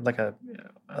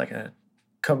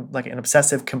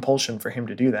obsessive compulsion for him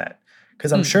to do that.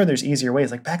 Because I'm sure there's easier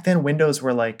ways. Like back then, windows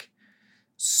were like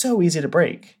so easy to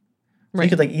break. Right. You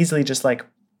could like easily just like,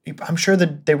 I'm sure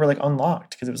that they were like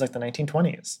unlocked because it was like the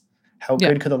 1920s. How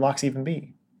good could the locks even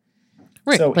be?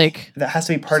 Right. So like that has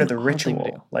to be part of the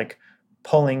ritual. Like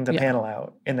pulling the panel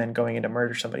out and then going in to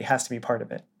murder somebody has to be part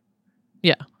of it.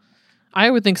 Yeah.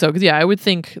 I would think so. Because I would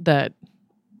think that,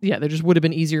 there just would have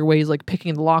been easier ways. Like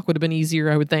picking the lock would have been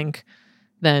easier, I would think.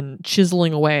 then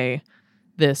chiseling away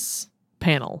this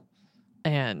panel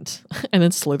and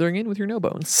then slithering in with your no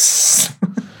bones.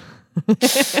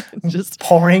 Just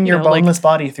pouring your boneless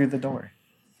body through the door.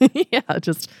 Yeah,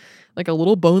 just like a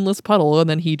little boneless puddle, and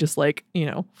then he just like,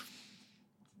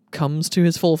 comes to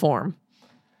his full form.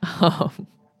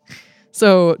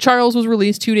 So Charles was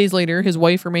released 2 days later. His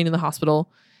wife remained in the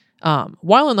hospital.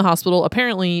 While in the hospital,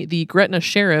 apparently the Gretna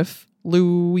sheriff,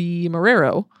 Louis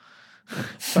Marrero,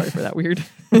 sorry for that weird,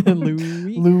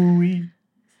 Louis,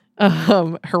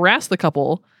 harassed the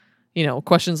couple.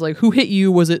 Questions like, who hit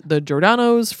you? Was it the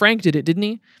Giordano's? Frank did it, didn't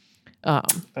he?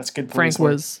 That's good. Frank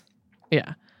was,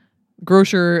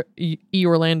 grocer E.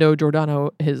 Orlando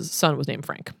Giordano. His son was named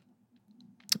Frank.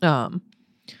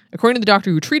 According to the doctor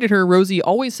who treated her, Rosie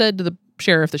always said to the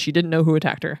sheriff that she didn't know who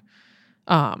attacked her.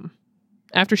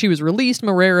 After she was released,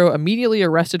 Marrero immediately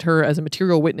arrested her as a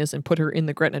material witness and put her in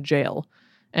the Gretna jail.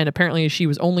 And apparently she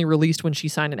was only released when she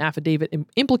signed an affidavit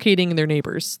implicating their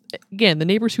neighbors. Again, the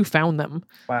neighbors who found them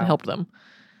and helped them.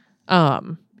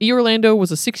 E. Orlando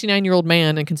was a 69-year-old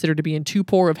man and considered to be in too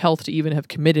poor of health to even have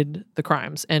committed the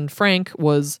crimes. And Frank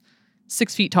was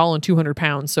 6 feet tall and 200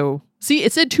 pounds. So, see,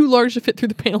 it said too large to fit through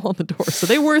the panel on the door. So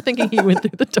they were thinking he went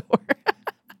through the door.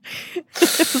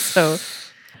 So,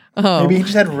 maybe he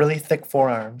just had really thick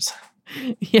forearms.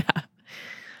 Yeah.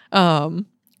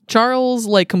 Charles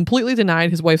completely denied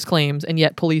his wife's claims, and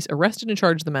yet police arrested and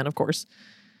charged the men, of course.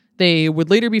 They would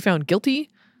later be found guilty.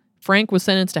 Frank was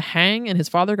sentenced to hang, and his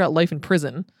father got life in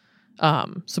prison.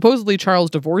 Supposedly, Charles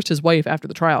divorced his wife after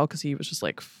the trial because he was just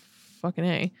like, fucking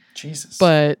A. Jesus.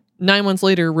 But 9 months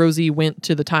later, Rosie went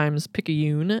to the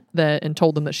Times-Picayune and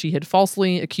told them that she had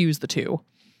falsely accused the two.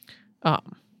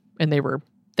 And they were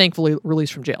thankfully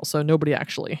released from jail, so nobody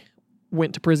actually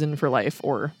went to prison for life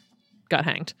or got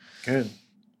hanged. Good.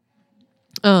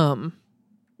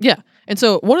 Yeah. And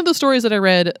so one of the stories that I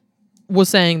read was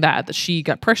saying that she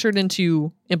got pressured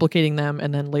into implicating them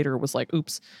and then later was like,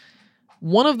 oops.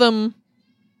 One of them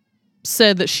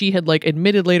said that she had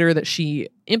admitted later that she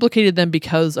implicated them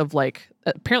because of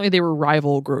apparently they were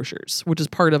rival grocers, which is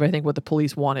part of, I think, what the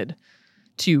police wanted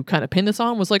to kind of pin this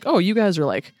on was oh, you guys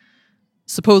are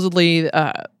supposedly,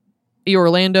 E.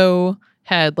 Orlando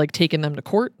had taken them to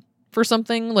court for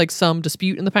something, some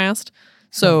dispute in the past.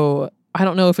 So I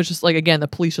don't know if it's just again, the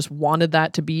police just wanted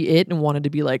that to be it and wanted to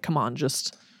be come on,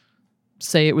 just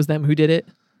say it was them who did it.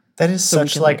 That is so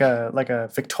such a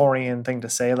Victorian thing to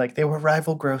say. They were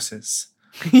rival grocers.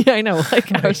 Yeah, I know.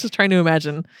 I was just trying to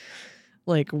imagine,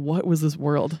 what was this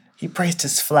world? He priced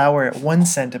his flour at 1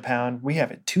 cent a pound. We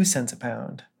have it 2 cents a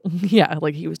pound. Yeah,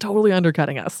 he was totally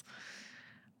undercutting us.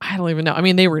 I don't even know. I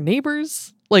mean, they were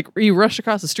neighbors. You rushed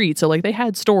across the street. So, they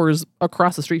had stores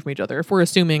across the street from each other. If we're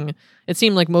assuming, it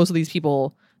seemed like most of these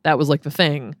people, that was, the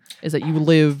thing, is that you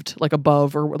lived,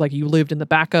 above or, you lived in the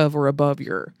back of or above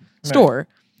your store. Right.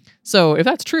 So, if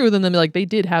that's true, then, they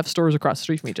did have stores across the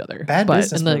street from each other. Bad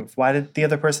business move. Why did the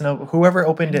other person, whoever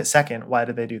opened it second, why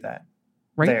did they do that?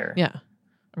 Right? There. Yeah.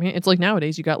 I mean, it's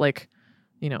nowadays, you got, 2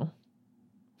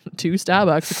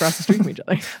 Starbucks across the street from each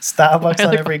other. Starbucks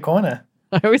on every corner.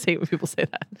 I always hate when people say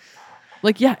that.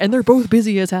 Yeah, and they're both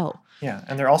busy as hell. Yeah,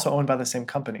 and they're also owned by the same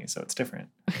company, so it's different.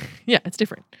 Yeah, it's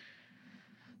different.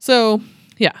 So,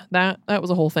 yeah, that was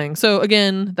a whole thing. So,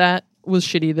 again, that was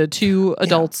shitty. The 2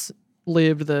 adults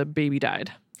lived, the baby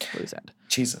died. Really sad.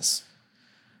 Jesus.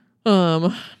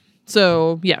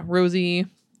 So, yeah, Rosie,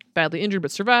 badly injured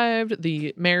but survived.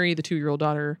 Mary, the 2-year-old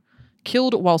daughter,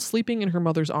 killed while sleeping in her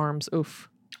mother's arms. Oof.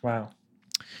 Wow.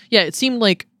 Yeah, it seemed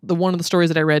like one of the stories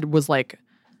that I read was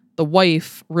the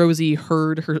wife, Rosie,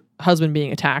 heard her husband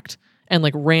being attacked and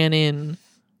ran in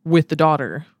with the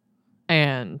daughter.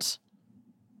 And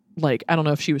I don't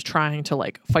know if she was trying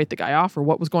to fight the guy off or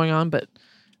what was going on, but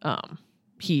I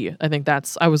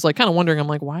was kind of wondering,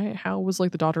 I'm how was the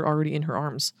daughter already in her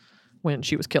arms when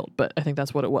she was killed? But I think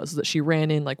that's what it was, that she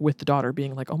ran in with the daughter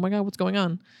being oh my God, what's going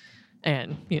on?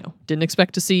 And, didn't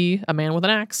expect to see a man with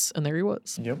an axe. And there he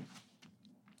was. Yep.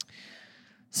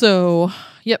 So,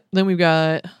 yep. Then we've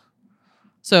got...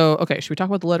 So, okay, should we talk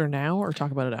about the letter now or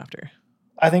talk about it after?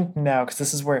 I think now, because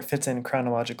this is where it fits in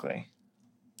chronologically.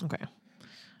 Okay.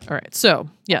 All right. So,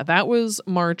 yeah, that was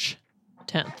March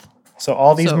 10th. So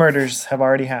all these murders have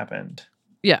already happened.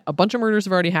 Yeah, a bunch of murders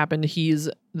have already happened.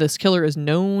 This killer is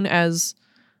known as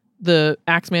the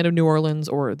Axeman of New Orleans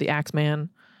or the Axeman.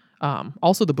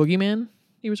 Also the Boogeyman,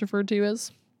 he was referred to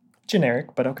as.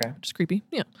 Generic, but okay. Just creepy.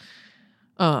 Yeah.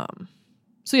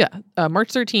 So, yeah,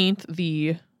 March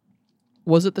 13th,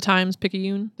 was it the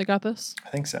Times-Picayune that got this? I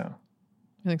think so.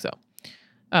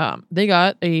 They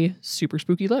got a super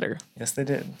spooky letter. Yes, they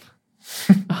did.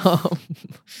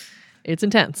 It's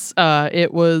intense.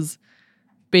 It was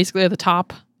basically at the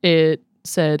top, it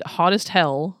said hottest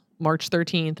hell, March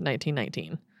 13th,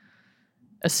 1919.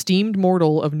 Esteemed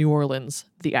mortal of New Orleans,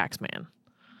 the Axeman.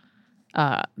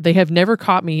 They have never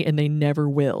caught me and they never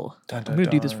will. Dun, dun, I'm going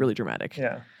to do dun. this really dramatic.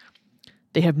 Yeah.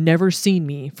 They have never seen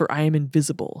me, for I am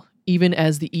invisible, even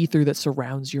as the ether that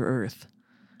surrounds your earth.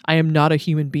 I am not a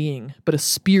human being, but a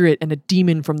spirit and a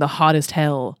demon from the hottest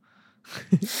hell.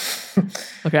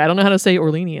 Okay, I don't know how to say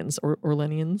Orleanians or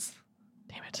Orleanians.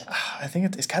 Damn it. I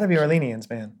think it's got to be Orleanians,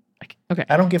 man. Okay.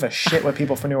 I don't give a shit what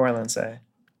people from New Orleans say.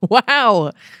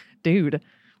 Wow. Dude,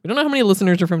 we don't know how many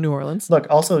listeners are from New Orleans. Look,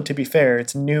 also, to be fair,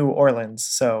 it's New Orleans.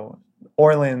 So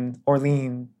Orleans,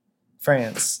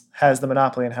 France has the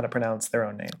monopoly on how to pronounce their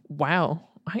own name. Wow.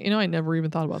 I never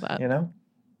even thought about that. You know?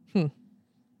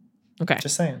 Okay.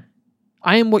 Just saying.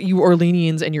 I am what you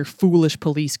Orleanians and your foolish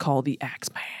police call the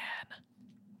Axeman.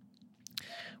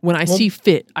 When I see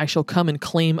fit, I shall come and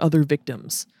claim other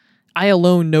victims. I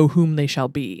alone know whom they shall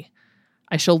be.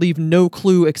 I shall leave no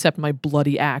clue except my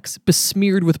bloody axe,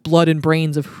 besmeared with blood and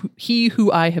brains of he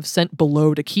who I have sent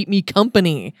below to keep me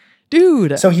company.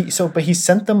 Dude. But he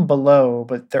sent them below,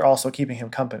 but they're also keeping him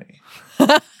company.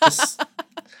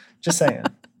 Just saying.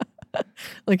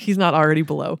 Like he's not already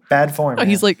below. Bad form. No,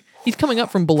 he's coming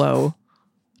up from below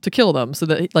to kill them so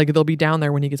that like they'll be down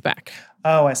there when he gets back.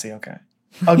 Oh, I see. Okay.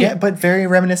 Oh, yeah, but very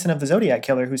reminiscent of the Zodiac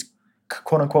Killer, who's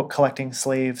quote unquote collecting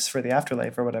slaves for the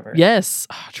afterlife or whatever. Yes,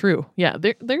 true. Yeah,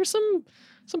 there's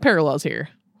some parallels here.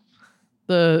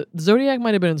 The Zodiac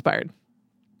might have been inspired.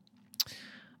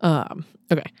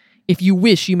 Okay. If you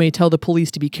wish, you may tell the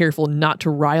police to be careful not to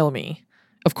rile me.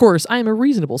 Of course, I am a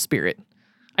reasonable spirit.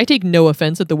 I take no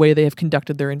offense at the way they have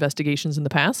conducted their investigations in the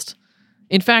past.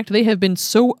 In fact, they have been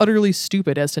so utterly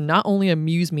stupid as to not only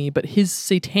amuse me, but His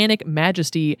Satanic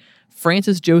Majesty,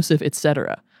 Francis Joseph,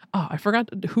 etc. Oh, I forgot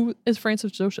who is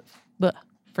Francis Joseph.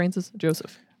 Francis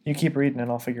Joseph. You keep reading and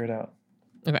I'll figure it out.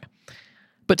 Okay.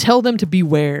 But tell them to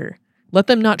beware. Let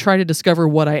them not try to discover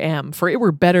what I am, for it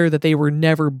were better that they were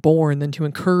never born than to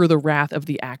incur the wrath of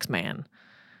the Axeman.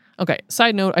 Okay,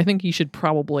 side note, I think you should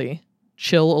probably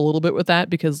chill a little bit with that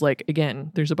because, like,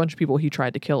 again, there's a bunch of people he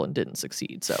tried to kill and didn't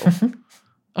succeed, so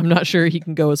I'm not sure he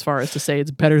can go as far as to say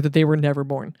it's better that they were never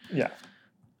born. Yeah.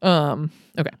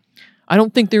 Okay. I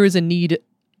don't think there is any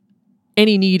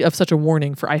need of such a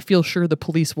warning, for I feel sure the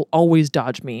police will always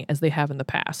dodge me, as they have in the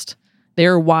past. They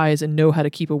are wise and know how to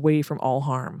keep away from all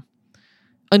harm.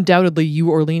 Undoubtedly, you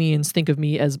Orleanians think of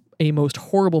me as a most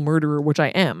horrible murderer, which I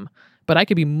am, but I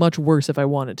could be much worse if I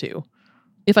wanted to.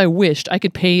 If I wished, I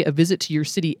could pay a visit to your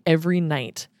city every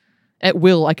night. At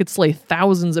will, I could slay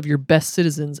thousands of your best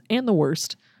citizens and the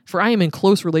worst, for I am in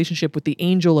close relationship with the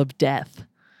angel of death.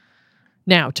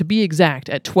 Now, to be exact,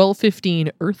 at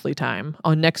 12:15 earthly time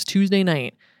on next Tuesday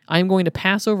night, I am going to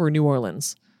pass over New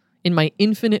Orleans. In my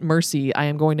infinite mercy, I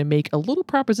am going to make a little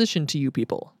proposition to you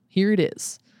people. Here it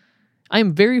is. I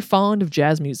am very fond of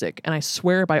jazz music, and I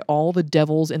swear by all the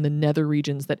devils in the nether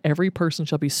regions that every person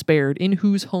shall be spared in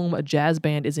whose home a jazz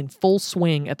band is in full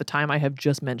swing at the time I have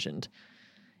just mentioned.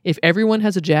 If everyone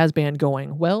has a jazz band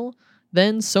going, well,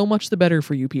 then so much the better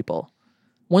for you people.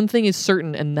 One thing is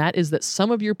certain, and that is that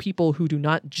some of your people who do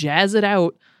not jazz it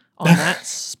out on that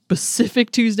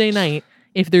specific Tuesday night,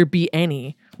 if there be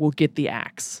any, will get the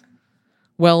axe.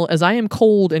 Well, as I am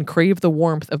cold and crave the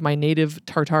warmth of my native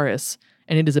Tartarus,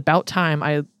 and it is about time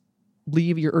I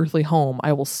leave your earthly home,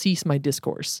 I will cease my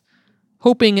discourse.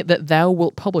 Hoping that thou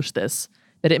wilt publish this,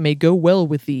 that it may go well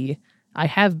with thee, I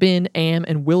have been, am,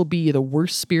 and will be the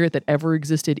worst spirit that ever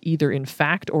existed either in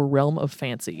fact or realm of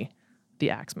fancy.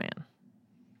 The Axeman.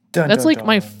 That's like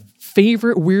my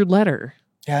favorite weird letter.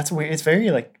 Yeah, it's weird. It's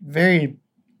very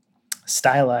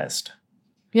stylized.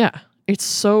 Yeah, it's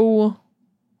so,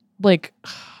 like,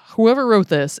 whoever wrote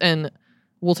this, and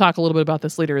we'll talk a little bit about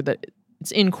this later, that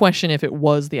it's in question if it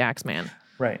was the Axeman.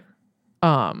 Right.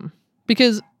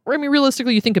 Because, I mean,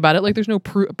 realistically, you think about it, like, there's no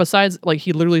proof, besides, like,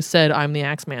 he literally said, I'm the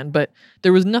Axeman, but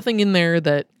there was nothing in there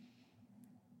that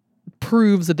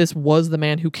proves that this was the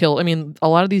man who killed. I mean, a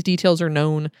lot of these details are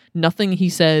known. Nothing he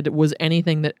said was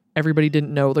anything that everybody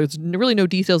didn't know. There's really no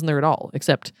details in there at all,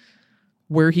 except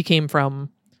where he came from,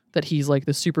 that he's, like,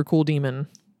 this super cool demon,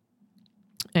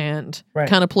 and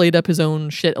kind of played up his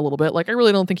own shit a little bit. Like, I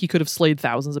really don't think he could have slayed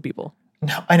thousands of people.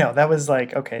 No, I know. That was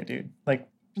like, okay, dude. Like,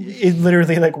 it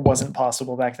literally like wasn't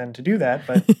possible back then to do that,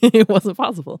 but it wasn't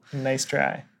possible. Nice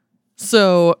try.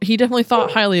 So he definitely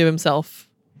thought highly of himself,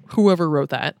 whoever wrote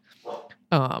that.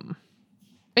 And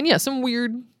yeah, some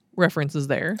weird references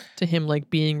there to him like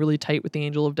being really tight with the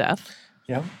angel of death.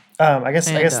 Yeah. I guess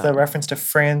the reference to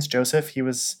Franz Joseph, he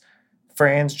was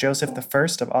Franz Joseph I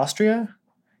of Austria.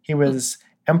 He was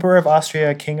Emperor of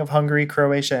Austria, King of Hungary,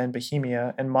 Croatia, and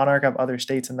Bohemia, and monarch of other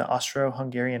states in the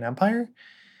Austro-Hungarian Empire.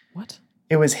 What?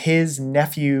 It was his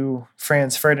nephew,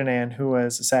 Franz Ferdinand, who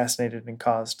was assassinated and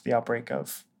caused the outbreak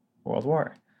of World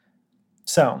War.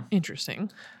 So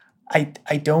interesting.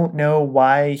 I don't know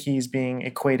why he's being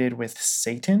equated with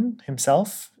Satan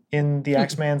himself in the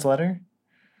Axeman's letter.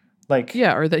 Like,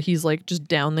 yeah, or that he's like just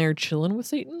down there chilling with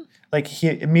Satan. Like, he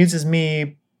amuses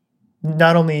me,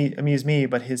 not only amuse me,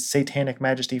 but his satanic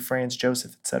majesty, Franz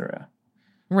Joseph, etc.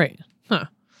 Right. Huh.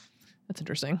 That's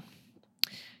interesting.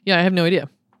 Yeah, I have no idea.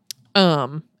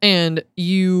 And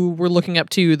you were looking up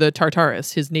to the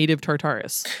Tartarus, his native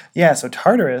Tartarus. Yeah, so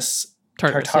Tartarus,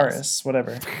 yes.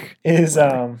 Whatever, is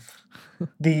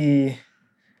the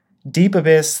deep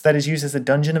abyss that is used as a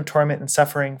dungeon of torment and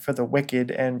suffering for the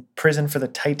wicked and prison for the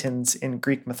Titans in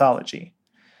Greek mythology.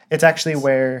 It's actually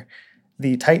where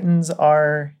the Titans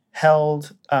are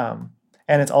held, and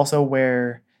it's also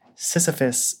where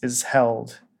Sisyphus is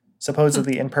held,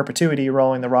 supposedly in perpetuity,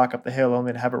 rolling the rock up the hill,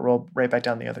 only to have it roll right back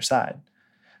down the other side.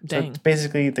 Dang. So it's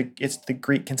basically, it's the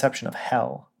Greek conception of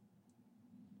hell.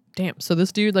 Damn. So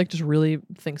this dude like just really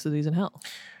thinks that he's in hell.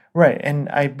 Right, and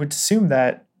I would assume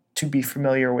that to be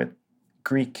familiar with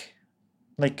Greek,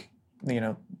 like,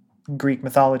 Greek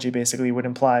mythology basically would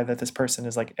imply that this person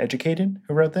is like educated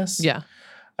who wrote this. Yeah.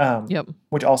 Yep.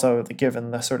 Which also,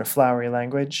 given the sort of flowery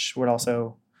language, would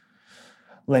also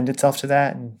lend itself to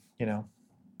that. And,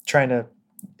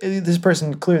 this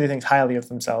person clearly thinks highly of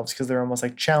themselves because they're almost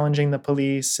like challenging the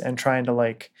police and trying to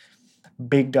like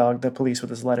big dog the police with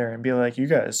his letter and be like, you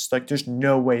guys, like, there's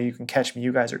no way you can catch me.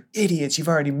 You guys are idiots. You've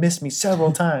already missed me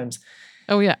several times.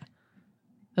 Oh, yeah.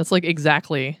 That's like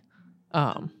exactly.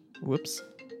 Whoops.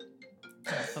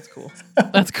 Oh, that's cool.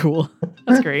 That's cool.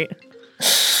 That's great.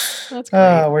 That's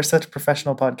great. We're such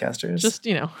professional podcasters. Just,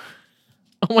 oh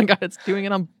my God, it's doing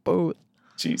it on both.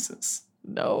 Jesus.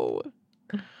 No.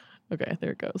 Okay,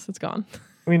 there it goes. It's gone.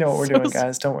 We know what we're doing,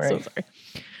 guys. Don't worry. So sorry.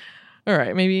 All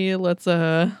right, maybe let's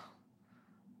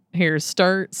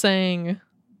start saying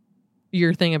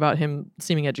your thing about him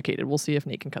seeming educated. We'll see if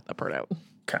Nate can cut that part out.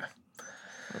 Okay.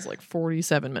 It was like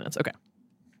 47 minutes. Okay.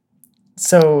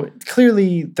 So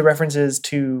clearly the references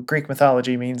to Greek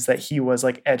mythology means that he was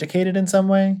like educated in some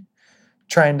way,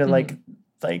 trying to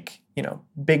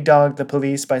big dog the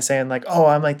police by saying like, oh,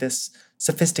 I'm like this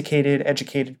sophisticated,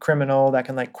 educated criminal that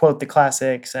can like quote the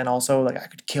classics. And also like, I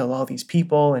could kill all these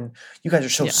people and you guys are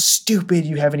so stupid.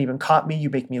 You haven't even caught me. You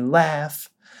make me laugh.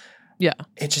 Yeah.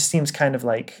 It just seems kind of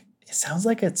like, it sounds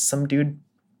like it's some dude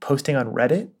posting on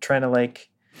Reddit trying to like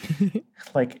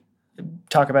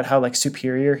talk about how like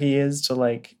superior he is to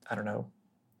like, I don't know.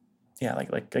 Yeah.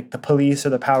 Like the police or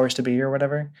the powers to be or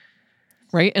whatever.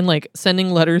 Right. And like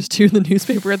sending letters to the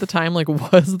newspaper at the time, like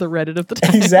was the Reddit of the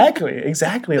time. Exactly.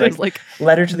 like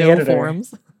letter to the editor.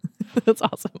 Forums. That's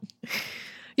awesome.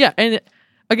 Yeah. And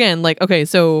again, like, okay,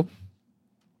 so,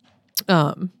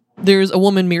 there's a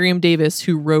woman, Miriam Davis,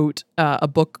 who wrote a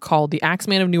book called The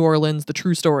Axeman of New Orleans, The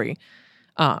True Story,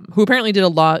 who apparently did a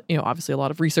lot, obviously a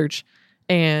lot of research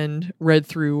and read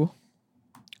through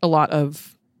a lot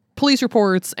of police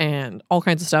reports and all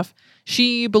kinds of stuff.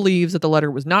 She believes that the letter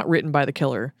was not written by the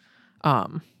killer.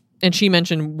 And she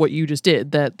mentioned what you just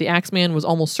did, that the Axeman was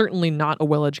almost certainly not a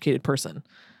well-educated person.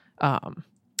 I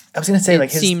was going to say,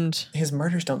 like, his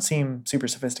murders don't seem super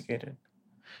sophisticated.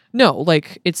 No,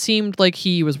 like, it seemed like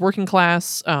he was working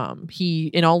class. He,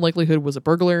 in all likelihood, was a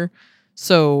burglar.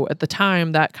 So at the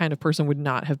time, that kind of person would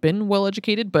not have been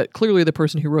well-educated, but clearly the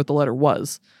person who wrote the letter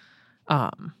was.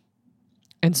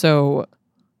 And so,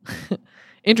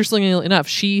 interestingly enough,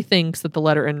 she thinks that the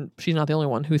letter, and she's not the only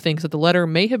one who thinks that the letter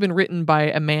may have been written by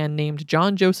a man named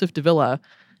John Joseph Davila,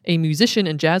 a musician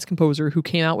and jazz composer who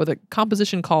came out with a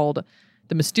composition called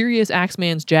The Mysterious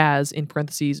Axeman's Jazz, in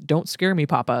parentheses, Don't Scare Me,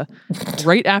 Papa,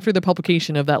 right after the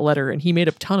publication of that letter, and he made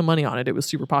a ton of money on it. It was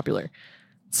super popular.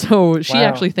 So she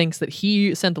actually thinks that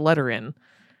he sent the letter in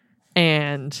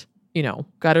and,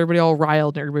 got everybody all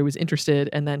riled and everybody was interested.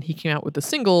 And then he came out with the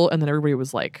single and then everybody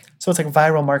was like... So it's like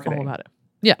viral marketing. All about it.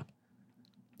 Yeah.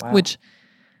 Wow. Which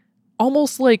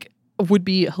almost like would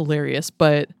be hilarious,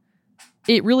 but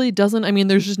it really doesn't. I mean,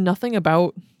 there's just nothing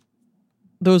about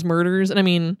those murders. And I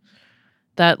mean,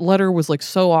 that letter was like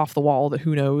so off the wall that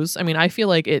who knows? I mean, I feel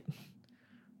like it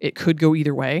could go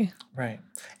either way. Right.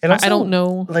 And also, I don't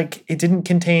know. Like, it didn't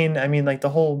contain, I mean, like, the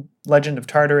whole legend of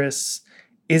Tartarus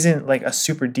isn't, like, a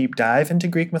super deep dive into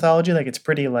Greek mythology. Like, it's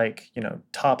pretty, like,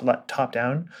 top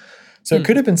down. So it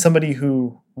could have been somebody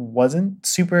who wasn't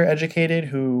super educated,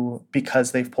 who,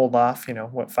 because they've pulled off,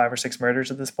 5 or 6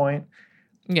 murders at this point,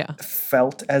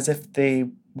 felt as if they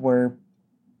were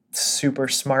super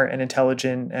smart and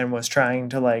intelligent and was trying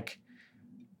to like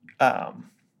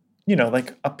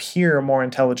like appear more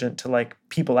intelligent to like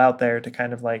people out there, to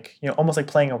kind of like, almost like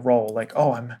playing a role, like,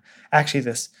 oh, I'm actually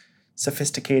this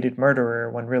sophisticated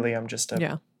murderer when really I'm just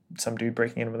some dude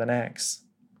breaking in with an axe.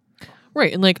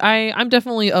 Right. And like I'm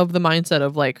definitely of the mindset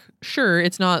of like, sure,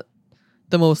 it's not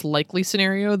the most likely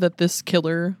scenario that this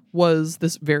killer was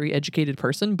this very educated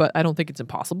person, but I don't think it's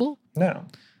impossible. No.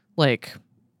 Like,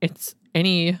 it's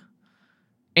any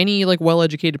like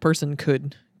well-educated person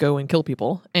could go and kill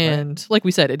people. And like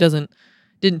we said, it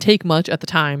didn't take much at the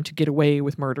time to get away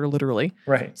with murder, literally.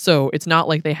 Right. So it's not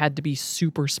like they had to be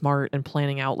super smart and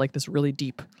planning out like this really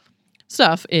deep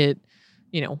stuff. It,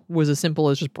 was as simple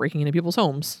as just breaking into people's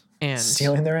homes and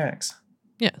stealing their axe.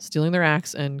 Yeah, stealing their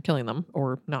axe and killing them,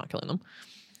 or not killing them.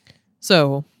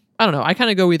 So, I don't know. I kind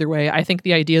of go either way. I think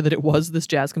the idea that it was this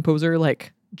jazz composer,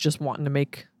 like, just wanting to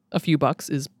make a few bucks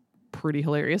is pretty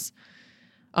hilarious.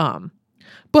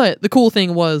 But the cool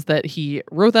thing was that he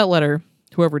wrote that letter,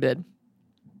 whoever did,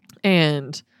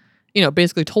 and,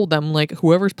 basically told them, like,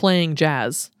 whoever's playing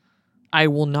jazz, I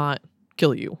will not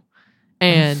kill you.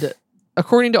 And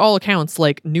according to all accounts,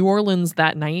 like, New Orleans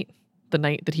that night, the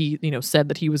night that he, said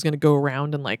that he was going to go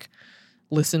around and like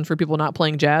listen for people not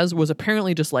playing jazz, was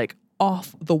apparently just like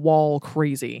off the wall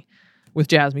crazy with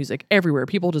jazz music everywhere.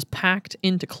 People just packed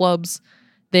into clubs.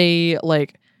 They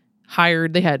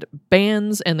they had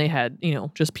bands, and they had,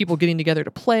 just people getting together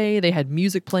to play. They had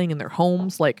music playing in their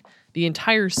homes. Like, the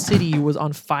entire city was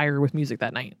on fire with music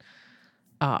that night.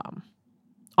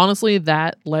 Honestly,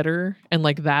 that letter and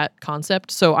like that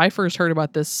concept. So I first heard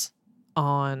about this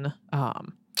on,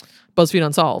 BuzzFeed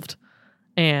Unsolved,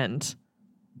 and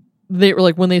they were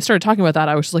like, when they started talking about that,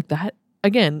 I was just like, that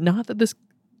again, not that this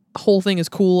whole thing is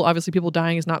cool. Obviously, people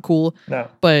dying is not cool. No.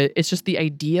 But it's just the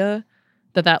idea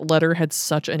that letter had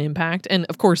such an impact. And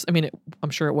of course, I mean, I'm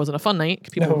sure it wasn't a fun night.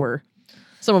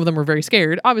 Some of them were very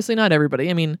scared. Obviously, not everybody.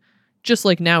 I mean, just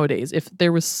like nowadays, if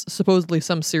there was supposedly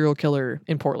some serial killer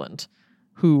in Portland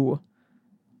who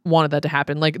wanted that to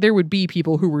happen, like, there would be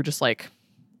people who were just like,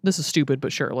 this is stupid,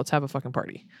 but sure, let's have a fucking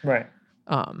party. Right.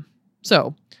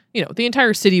 So, the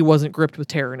entire city wasn't gripped with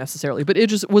terror necessarily, but it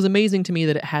just was amazing to me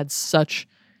that it had such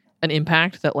an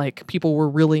impact that, like, people were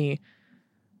really,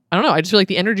 I don't know, I just feel like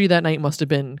the energy that night must have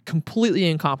been completely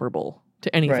incomparable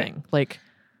to anything. Right. Like,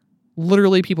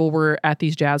 literally people were at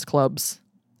these jazz clubs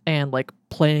and, like,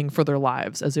 playing for their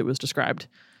lives, as it was described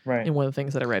in one of the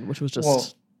things that I read, which was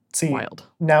just wild.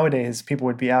 Nowadays, people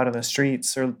would be out on the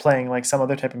streets or playing like some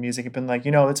other type of music and been like,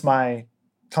 it's my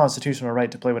constitutional right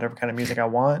to play whatever kind of music I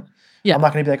want. Yeah. I'm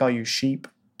not going to be like all you sheep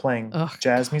playing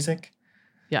jazz music.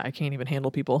 Yeah, I can't even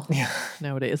handle people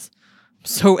nowadays. I'm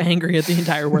so angry at the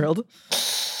entire world.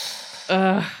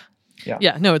 Yeah,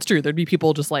 no, it's true. There'd be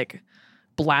people just like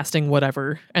blasting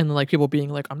whatever, and like people being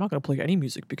like, I'm not going to play any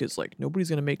music because like nobody's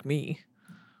going to make me.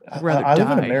 I'd rather die. I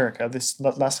live in America.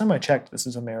 Last time I checked, this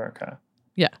is America.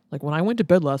 Yeah, like when I went to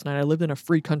bed last night, I lived in a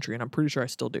free country, and I'm pretty sure I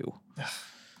still do.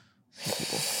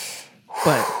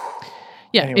 But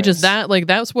yeah, anyways. It just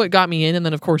that's what got me in. And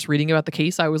then, of course, reading about the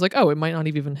case, I was like, oh, it might not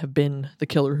even have been the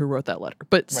killer who wrote that letter.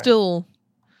 But still,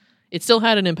 it still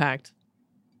had an impact.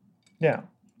 Yeah.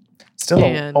 Still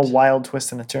a wild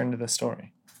twist and a turn to the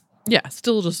story. Yeah,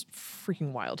 still just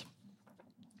freaking wild.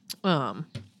 So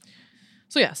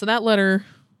that letter,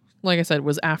 like I said,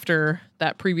 was after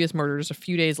that previous murder, just a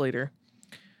few days later.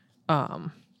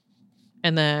 And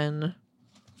then,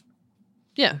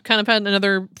 kind of had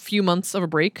another few months of a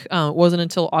break. It wasn't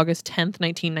until August 10th,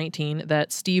 1919,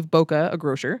 that Steve Boca, a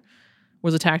grocer,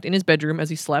 was attacked in his bedroom as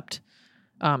he slept.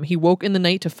 He woke in the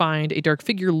night to find a dark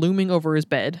figure looming over his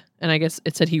bed. And I guess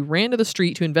it said he ran to the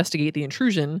street to investigate the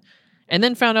intrusion and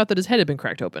then found out that his head had been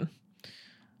cracked open.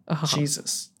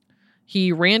 Jesus.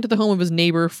 He ran to the home of his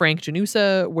neighbor, Frank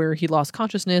Janusa, where he lost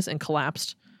consciousness and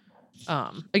collapsed.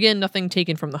 Again, nothing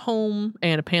taken from the home,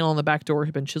 and a panel on the back door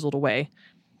had been chiseled away.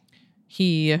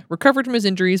 He recovered from his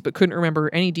injuries, but couldn't remember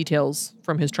any details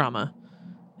from his trauma.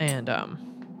 And,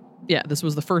 this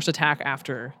was the first attack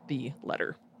after the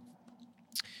letter.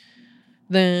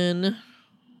 Then,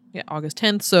 August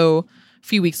 10th. So a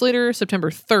few weeks later, September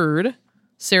 3rd,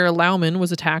 Sarah Lauman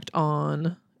was attacked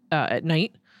at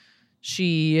night.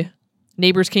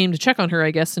 Neighbors came to check on her,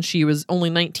 I guess, since she was only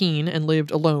 19 and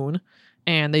lived alone.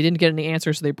 And they didn't get any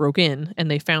answers, so they broke in, and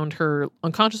they found her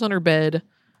unconscious on her bed,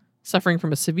 suffering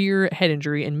from a severe head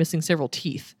injury and missing several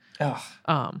teeth.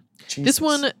 This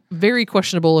one, very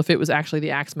questionable if it was actually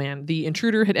the Axeman. The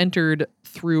intruder had entered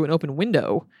through an open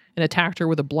window and attacked her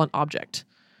with a blunt object.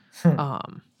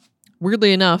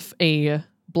 Weirdly enough, a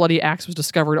bloody axe was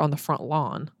discovered on the front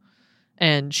lawn.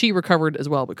 And she recovered as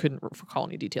well, but couldn't recall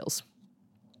any details.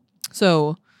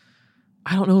 So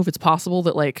I don't know if it's possible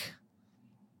that, like,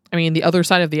 I mean, the other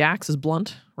side of the axe is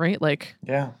blunt, right? Like,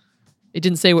 yeah. It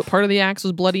didn't say what part of the axe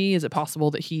was bloody. Is it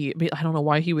possible that I don't know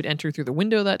why he would enter through the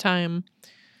window that time.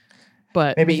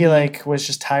 But maybe he like was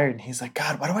just tired and he's like,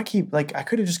 God, why do I keep, like, I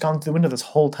could have just gone through the window this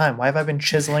whole time. Why have I been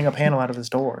chiseling a panel out of this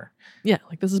door? Yeah,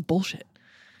 like, this is bullshit.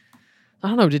 I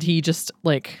don't know. Did he just,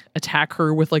 like, attack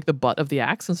her with, like, the butt of the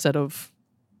axe instead of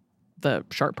the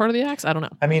sharp part of the axe? I don't know.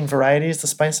 I mean, variety is the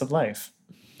spice of life.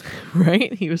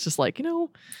 Right? He was just like,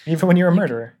 even when you're a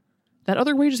murderer. That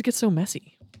other way just gets so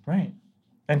messy. Right.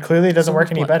 And clearly it doesn't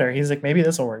work any better. He's like, maybe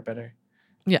this will work better.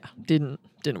 Yeah, didn't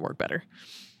work better.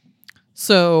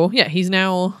 So, yeah, he's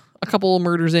now a couple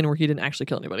murders in where he didn't actually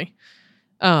kill anybody.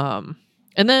 And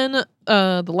then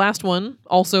the last one,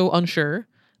 also unsure,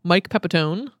 Mike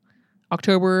Pepitone,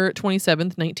 October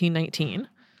 27th, 1919.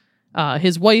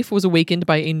 His wife was awakened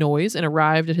by a noise and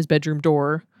arrived at his bedroom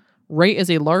door right as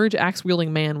a large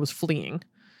axe-wielding man was fleeing.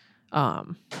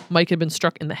 Mike had been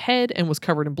struck in the head and was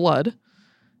covered in blood.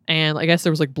 And I guess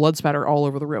there was, like, blood spatter all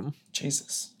over the room.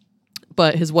 Jesus.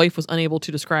 But his wife was unable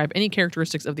to describe any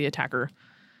characteristics of the attacker.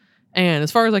 And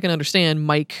as far as I can understand,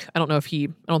 Mike, I don't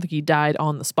think he died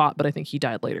on the spot, but I think he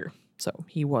died later. So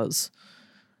he was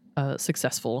a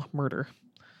successful murder.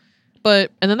 And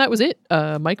then that was it.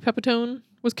 Mike Pepitone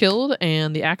was killed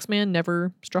and the Axeman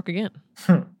never struck again.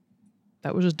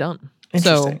 That was just done.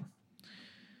 Interesting. So,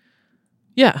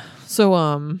 yeah.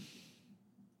 So,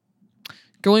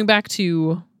 going back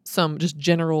to some just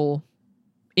general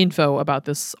info about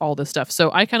all this stuff.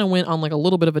 So I kind of went on, like, a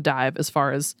little bit of a dive as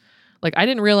far as, like, I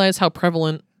didn't realize how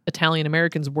prevalent Italian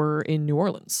Americans were in New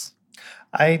Orleans.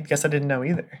 I guess I didn't know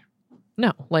either.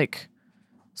 No, like,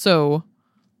 so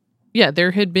yeah,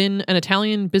 there had been an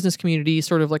Italian business community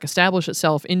sort of, like, establish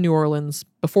itself in New Orleans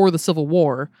before the Civil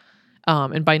War.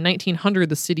 And by 1900,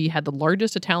 the city had the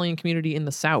largest Italian community in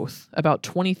the South, about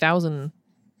 20,000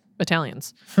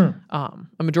 Italians, a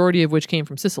majority of which came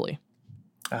from Sicily.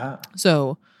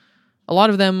 So a lot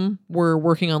of them were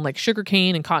working on, like,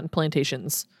 sugarcane and cotton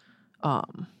plantations.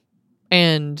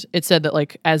 And it said that,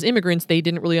 like, as immigrants, they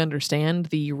didn't really understand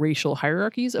the racial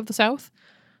hierarchies of the South.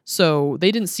 So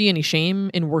they didn't see any shame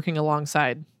in working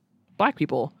alongside black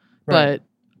people. Right. But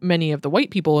many of the white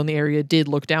people in the area did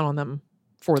look down on them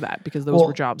for that because those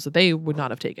were jobs that they would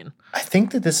not have taken. I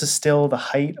think that this is still the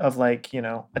height of, like,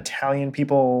 Italian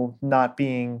people not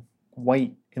being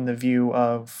white in the view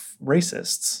of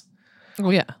racists. Oh,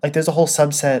 yeah. Like, there's a whole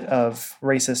subset of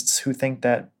racists who think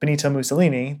that Benito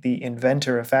Mussolini, the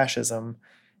inventor of fascism,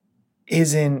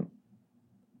 isn't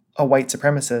a white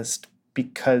supremacist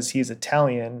because he's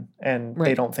Italian and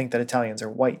they don't think that Italians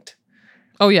are white.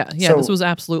 Oh, yeah. Yeah, so, this was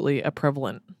absolutely a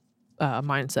prevalent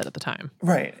mindset at the time.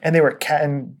 Right. And they were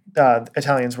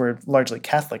Italians were largely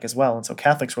Catholic as well. And so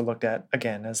Catholics were looked at,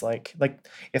 again, as like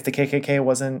if the KKK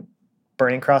wasn't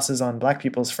burning crosses on black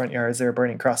people's front yards, they were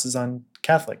burning crosses on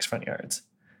Catholics' front yards.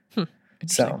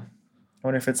 So I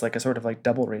wonder if it's like a sort of like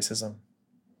double racism.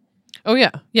 Oh,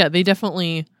 yeah. Yeah, they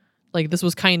definitely, like, this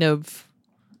was kind of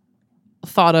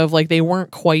thought of like they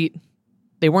weren't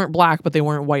black, but they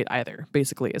weren't white either,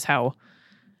 basically, is how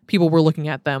people were looking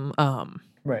at them.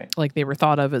 Right. Like, they were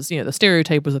thought of as, the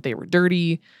stereotype was that they were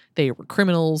dirty, they were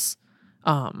criminals.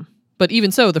 But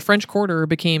even so, the French Quarter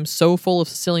became so full of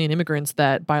Sicilian immigrants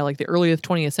that by, like, the early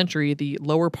 20th century, the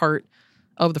lower part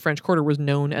of the French Quarter was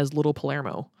known as Little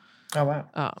Palermo. Oh,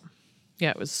 wow.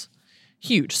 Yeah, it was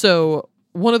huge. So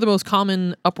one of the most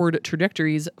common upward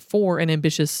trajectories for an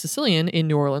ambitious Sicilian in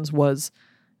New Orleans was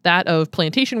that of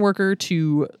plantation worker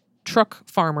to truck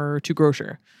farmer to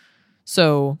grocer.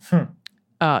 So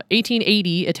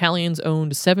 1880, Italians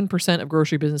owned 7% of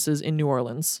grocery businesses in New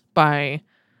Orleans. By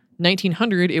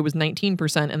 1900, it was 19%.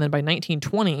 And then by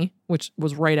 1920, which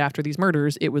was right after these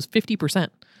murders, it was 50%.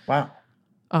 Wow.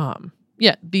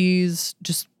 Yeah, these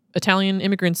just Italian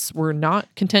immigrants were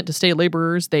not content to stay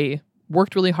laborers. They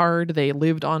worked really hard. They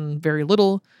lived on very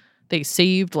little. They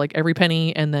saved, like, every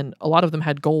penny. And then a lot of them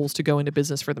had goals to go into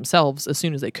business for themselves as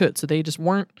soon as they could. So they just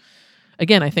weren't,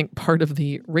 again, I think part of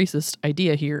the racist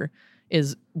idea here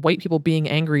is white people being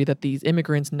angry that these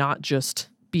immigrants not just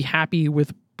be happy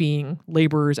with being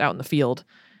laborers out in the field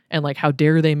and, like, how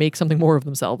dare they make something more of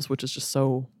themselves, which is just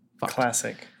so fucked.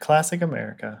 Classic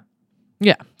America.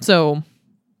 Yeah. So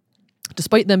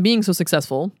despite them being so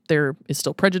successful, there is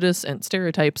still prejudice and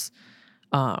stereotypes.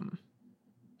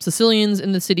 Sicilians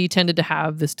in the city tended to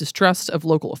have this distrust of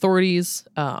local authorities,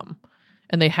 and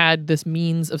they had this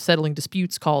means of settling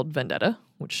disputes called vendetta,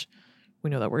 which we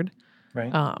know that word.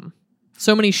 Right.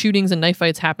 So many shootings and knife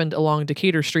fights happened along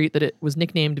Decatur Street that it was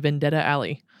nicknamed Vendetta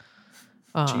Alley.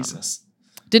 Jesus.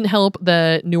 Didn't help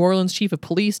that New Orleans chief of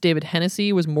police, David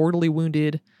Hennessy, was mortally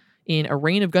wounded in a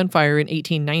rain of gunfire in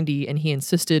 1890, and he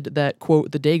insisted that,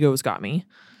 quote, the Dagos got me.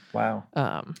 Wow.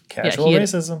 Casual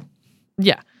racism.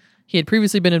 Yeah. He had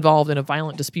previously been involved in a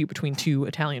violent dispute between two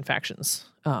Italian factions.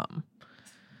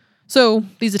 So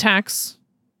these attacks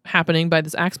happening by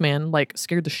this Axeman, like,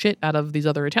 scared the shit out of these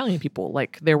other Italian people.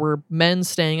 Like, there were men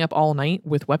staying up all night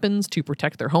with weapons to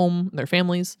protect their home and their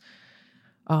families.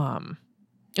 And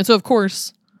so, of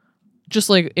course, just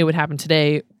like it would happen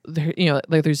today, there,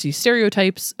 like there's these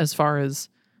stereotypes as far as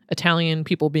Italian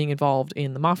people being involved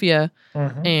in the mafia.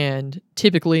 Mm-hmm. And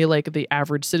typically, like, the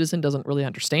average citizen doesn't really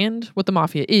understand what the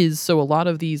mafia is. So a lot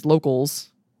of these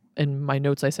locals, in my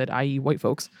notes I said, i.e. white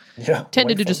folks,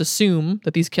 tended to just assume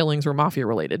that these killings were mafia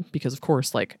related because, of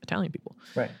course, like, Italian people.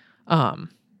 Right.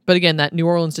 But again, that New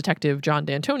Orleans detective, John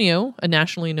D'Antonio, a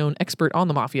nationally known expert on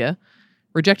the mafia,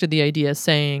 rejected the idea,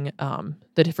 saying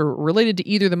that if it were related to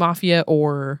either the mafia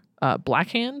or Black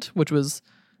Hand, which was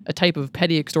a type of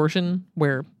petty extortion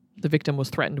where the victim was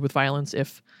threatened with violence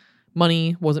if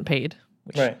money wasn't paid.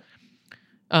 Which, right.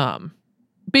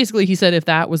 Basically, he said if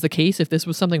that was the case, if this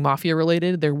was something mafia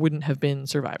related, there wouldn't have been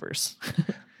survivors.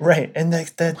 Right. And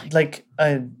like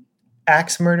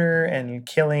axe murder and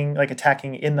killing, like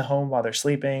attacking in the home while they're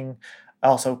sleeping,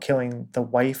 also killing the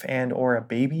wife and or a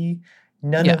baby.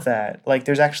 None of that. Like,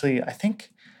 there's actually, I think,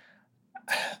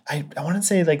 I want to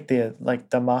say like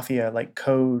the mafia like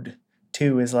code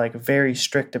too is like very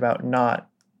strict about not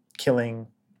killing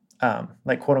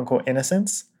like quote unquote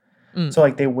innocents. So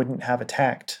like they wouldn't have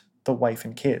attacked the wife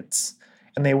and kids,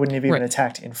 and they wouldn't have even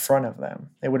attacked in front of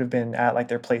them. They would have been at like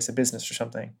their place of business or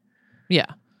something. Yeah.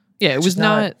 It was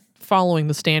not following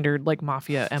the standard like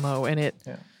mafia MO, and it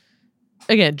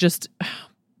again just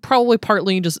probably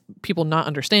partly just people not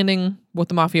understanding what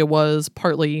the mafia was,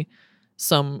 partly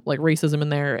some like racism in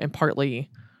there, and partly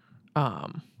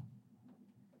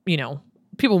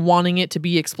people wanting it to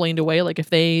be explained away. Like, if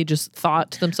they just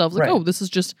thought to themselves like, oh, this is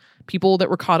just people that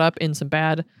were caught up in some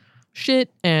bad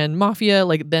shit and mafia,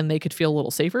 like, then they could feel a little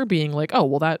safer being like, oh,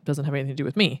 well, that doesn't have anything to do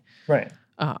with me. Right.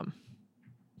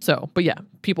 But yeah,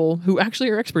 people who actually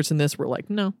are experts in this were like,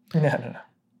 no.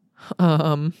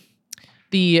 No.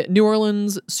 The New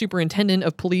Orleans superintendent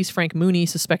of police, Frank Mooney,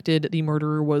 suspected the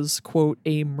murderer was, quote,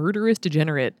 a murderous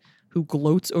degenerate who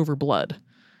gloats over blood.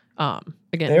 Again,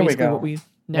 there basically we what we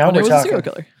now know is a serial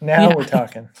killer. Now we're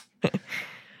talking.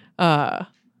 But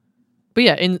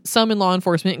yeah, in law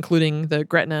enforcement, including the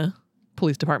Gretna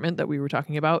Police Department that we were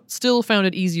talking about, still found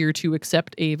it easier to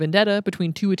accept a vendetta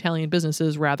between two Italian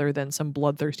businesses rather than some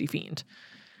bloodthirsty fiend.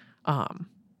 But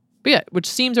yeah, which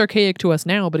seems archaic to us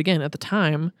now, but again, at the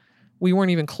time, we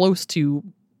weren't even close to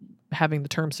having the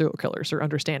term serial killers or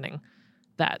understanding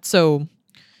that. So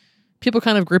people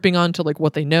kind of gripping on to like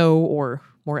what they know, or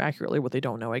more accurately, what they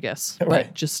don't know, I guess. Right.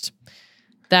 But just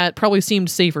that probably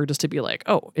seemed safer just to be like,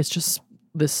 oh, it's just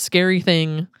this scary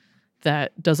thing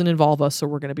that doesn't involve us, so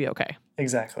we're going to be okay.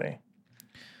 Exactly.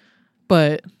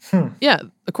 But yeah,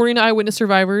 according to eyewitness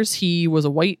survivors, he was a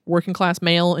white working class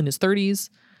male in his 30s.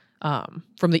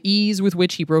 From the ease with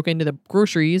which he broke into the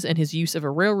groceries and his use of a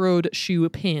railroad shoe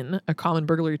pin, a common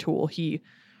burglary tool, he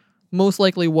most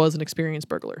likely was an experienced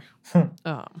burglar.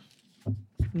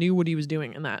 Knew what he was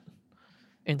doing in that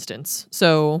instance.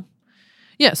 So,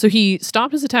 yeah, so he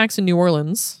stopped his attacks in New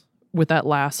Orleans with that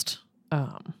last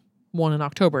one in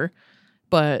October,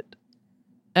 but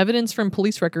evidence from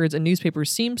police records and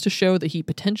newspapers seems to show that he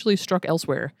potentially struck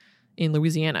elsewhere in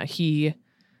Louisiana.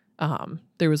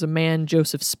 There was a man,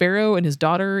 Joseph Sparrow, and his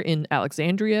daughter in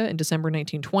Alexandria in December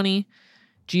 1920,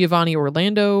 Giovanni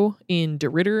Orlando in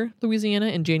DeRidder, Louisiana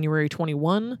in January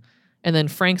 21, and then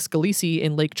Frank Scalisi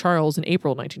in Lake Charles in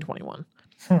April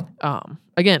 1921.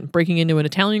 Again, breaking into an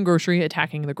Italian grocery,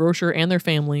 attacking the grocer and their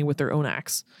family with their own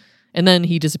axe. And then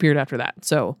he disappeared after that.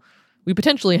 So we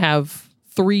potentially have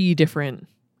 3 different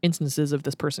instances of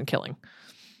this person killing.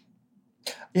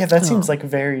 Yeah, that seems like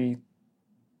very...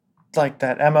 like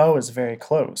that MO is very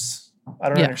close. I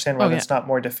don't understand why that's not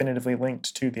more definitively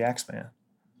linked to the Axeman.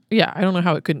 Yeah, I don't know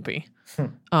how it couldn't be.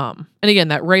 And again,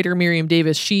 that writer Miriam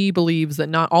Davis, she believes that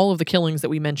not all of the killings that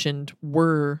we mentioned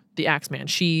were the Axeman.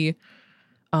 She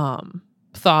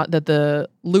thought that the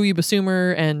Louis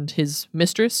Bassumer and his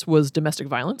mistress was domestic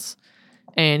violence,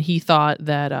 and he thought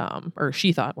that, or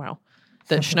she thought,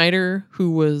 that Schneider,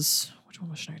 who was, which one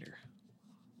was Schneider?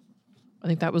 I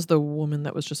think that was the woman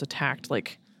that was just attacked,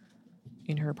 like,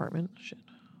 in her apartment. Shit.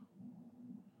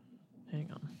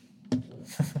 Hang on.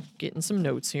 Getting some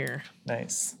notes here.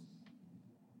 Nice.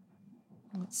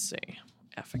 let's see.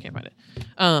 F, I can't find it.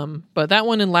 But that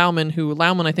one in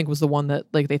Lauman, I think was the one that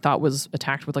like they thought was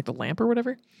attacked with like the lamp or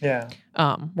whatever. Yeah.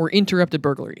 Were interrupted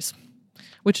burglaries.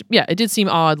 Which, yeah, it did seem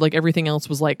odd. Like everything else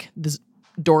was like this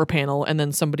door panel, and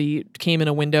then somebody came in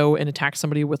a window and attacked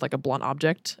somebody with like a blunt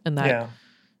object, and that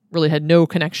really had no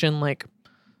connection. Like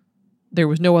there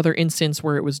was no other instance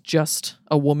where it was just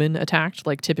a woman attacked.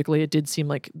 Like typically it did seem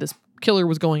like this killer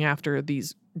was going after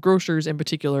these grocers in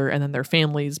particular, and then their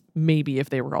families, maybe if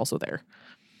they were also there.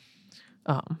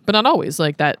 But not always.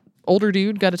 Like that older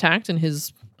dude got attacked, and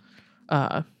his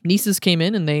nieces came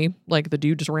in, and they like the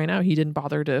dude just ran out. He didn't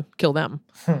bother to kill them.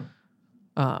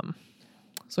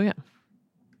 So yeah,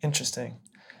 interesting.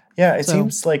 Yeah, it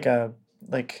seems like I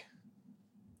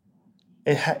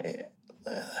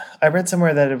read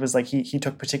somewhere that it was like he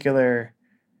took particular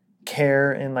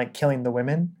care in like killing the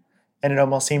women, and it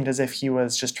almost seemed as if he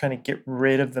was just trying to get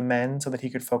rid of the men so that he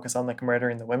could focus on like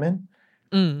murdering the women.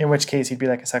 In which case he'd be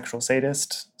like a sexual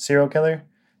sadist serial killer,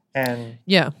 and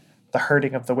the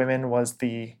hurting of the women was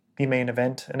the main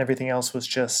event, and everything else was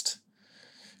just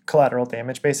collateral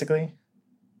damage, basically.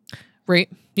 Right.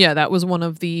 Yeah, that was one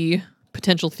of the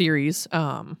potential theories.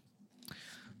 That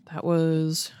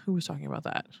was who was talking about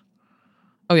that?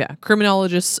 Oh yeah,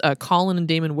 criminologists Colin and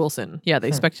Damon Wilson. Yeah,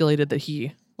 they speculated that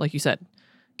he, like you said,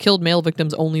 killed male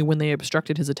victims only when they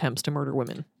obstructed his attempts to murder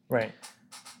women. Right.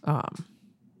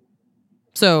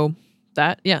 So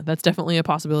that's definitely a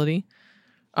possibility.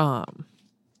 One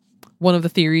of the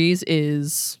theories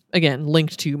is, again,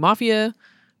 linked to mafia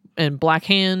and Black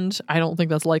Hand. I don't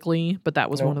think that's likely, but that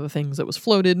was one of the things that was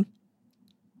floated.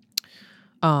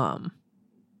 For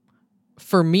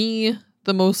me,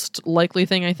 the most likely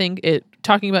thing, I think,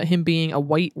 talking about him being a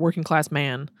white working class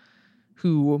man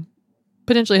who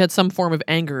potentially had some form of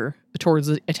anger towards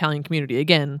the Italian community.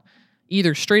 Again,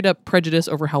 either straight up prejudice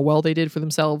over how well they did for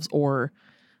themselves, or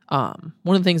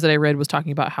one of the things that I read was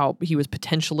talking about how he was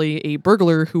potentially a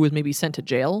burglar who was maybe sent to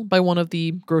jail by one of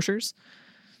the grocers.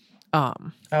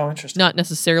 Interesting. Not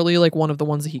necessarily like one of the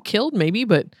ones that he killed, maybe,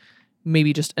 but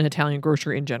maybe just an Italian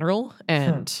grocer in general.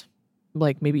 And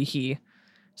like maybe he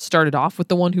started off with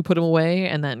the one who put him away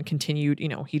and then continued,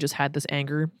 he just had this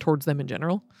anger towards them in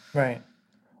general. Right.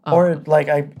 Or like,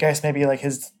 I guess maybe like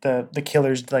the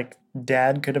killer's like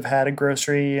dad could have had a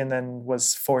grocery and then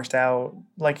was forced out,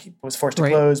 like was forced to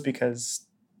close because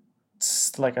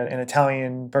like an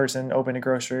Italian person opened a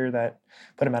grocery that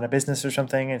put him out of business or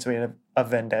something. And so he had a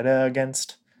vendetta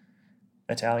against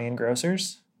Italian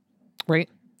grocers. Right.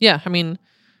 Yeah. I mean,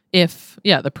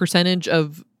 the percentage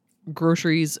of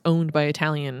groceries owned by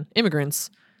Italian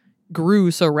immigrants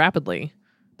grew so rapidly,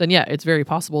 then it's very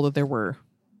possible that there were,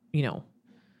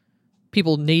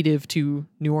 people native to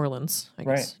New Orleans. I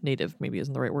guess native maybe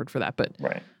isn't the right word for that, but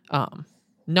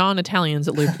non-Italians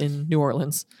that lived in New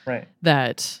Orleans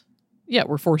that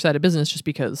were forced out of business just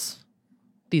because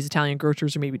these Italian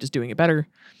grocers are maybe just doing it better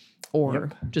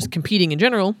or just competing in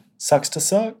general. Sucks to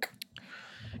suck.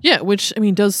 Yeah, which, I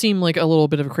mean, does seem like a little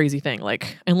bit of a crazy thing.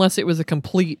 Like, unless it was a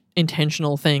complete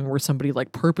intentional thing where somebody,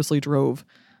 like, purposely drove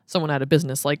someone out of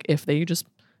business. Like, if they just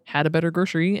had a better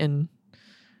grocery and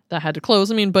that had to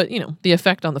close. I mean, but, the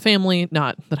effect on the family,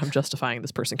 not that I'm justifying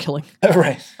this person killing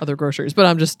other groceries, but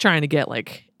I'm just trying to get,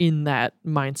 like, in that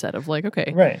mindset of, like,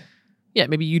 okay. Right. Yeah,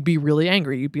 maybe you'd be really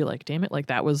angry. You'd be like, damn it, like,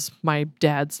 that was my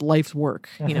dad's life's work.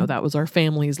 That was our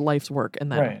family's life's work.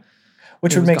 And then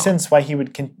which would make sense why he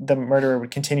would the murderer would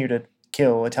continue to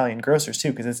kill Italian grocers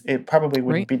too, because it probably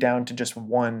wouldn't be down to just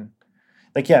one.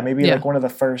 Like, maybe like one of the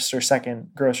first or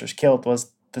second grocers killed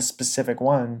was the specific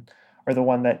one, or the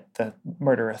one that the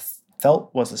murderer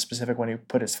felt was a specific one who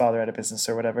put his father out of business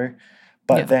or whatever.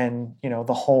 But then,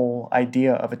 the whole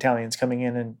idea of Italians coming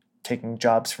in and taking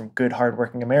jobs from good,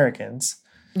 hardworking Americans.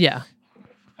 Yeah.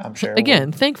 I'm sure.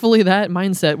 Again, thankfully that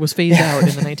mindset was phased out in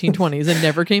the 1920s and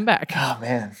never came back. Oh,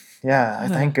 man. Yeah.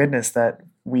 Thank goodness that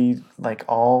we like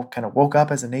all kind of woke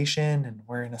up as a nation and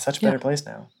we're in such a better place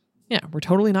now. Yeah. We're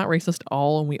totally not racist at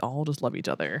all. And we all just love each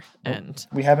other. And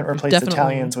we haven't replaced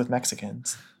Italians with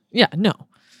Mexicans. Yeah, no.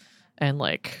 And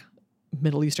like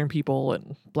Middle Eastern people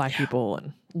and Black people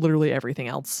and literally everything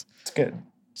else. It's good.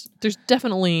 There's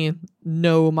definitely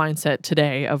no mindset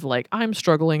today of like, I'm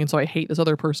struggling and so I hate this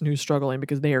other person who's struggling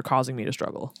because they are causing me to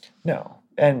struggle. No.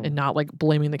 And not like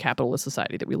blaming the capitalist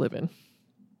society that we live in.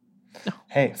 No.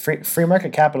 Hey, free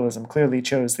market capitalism clearly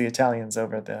chose the Italians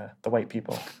over the white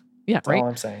people. Yeah, That's all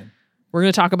I'm saying. We're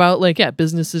going to talk about like,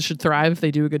 businesses should thrive if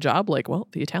they do a good job. Like, well,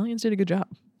 the Italians did a good job.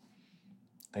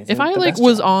 If I like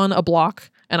was on a block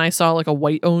and I saw like a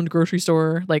white owned grocery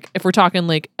store, like if we're talking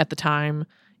like at the time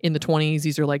in the 20s,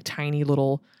 these are like tiny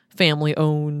little family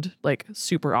owned, like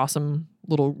super awesome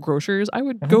little grocers, I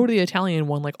would go to the Italian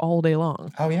one like all day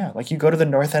long. Oh yeah, like you go to the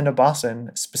north end of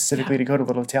Boston specifically to go to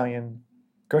little Italian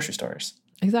grocery stores.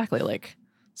 Exactly. Like,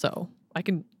 so I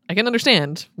can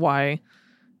understand why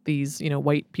these,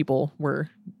 white people were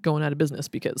going out of business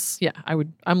because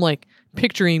I'm like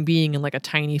picturing being in like a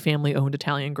tiny family owned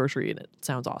Italian grocery and it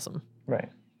sounds awesome. Right.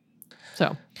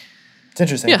 So it's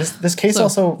interesting. Yeah. This case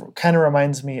also kind of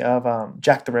reminds me of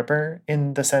Jack the Ripper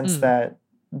in the sense that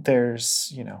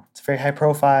there's, it's very high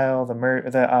profile.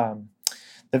 The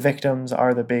victims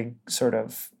are the big sort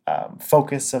of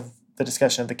focus of the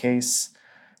discussion of the case.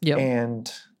 Yep.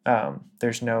 And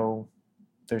there's no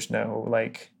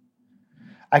like,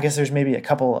 I guess there's maybe a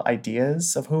couple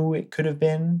ideas of who it could have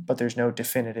been, but there's no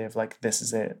definitive like this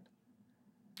is it.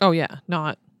 Oh yeah,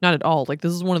 not at all. Like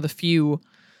this is one of the few,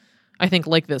 I think,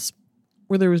 like this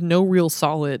where there was no real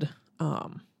solid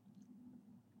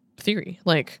theory.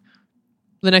 Like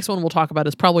the next one we'll talk about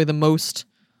is probably the most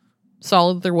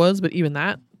solid there was, but even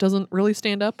that doesn't really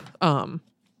stand up.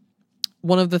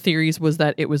 One of the theories was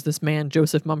that it was this man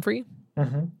Joseph Mumfre.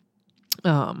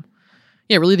 Mm-hmm.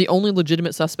 Yeah, really the only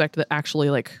legitimate suspect that actually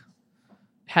like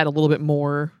had a little bit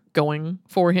more going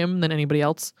for him than anybody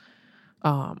else.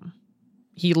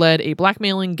 He led a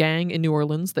blackmailing gang in New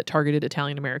Orleans that targeted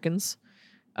Italian Americans.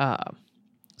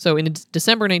 So in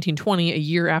December 1920, a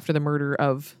year after the murder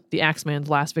of the Axeman's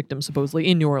last victim, supposedly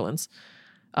in New Orleans,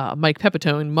 Mike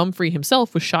Pepitone, Mumfre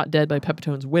himself was shot dead by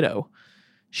Pepitone's widow.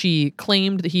 She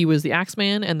claimed that he was the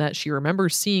Axeman and that she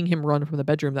remembers seeing him run from the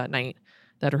bedroom that night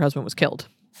that her husband was killed.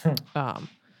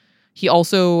 He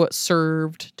also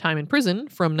served time in prison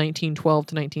from 1912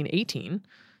 to 1918.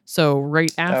 So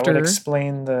right after... That would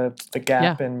explain the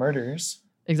gap in murders.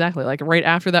 Exactly. Like right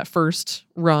after that first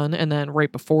run and then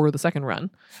right before the second run.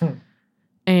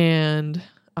 And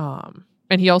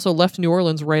he also left New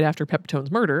Orleans right after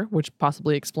Pepitone's murder, which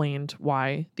possibly explained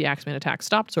why the Axeman attack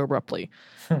stopped so abruptly.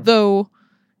 Though,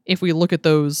 if we look at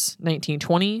those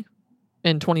 1920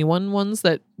 and 21 ones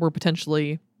that were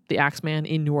potentially the Axeman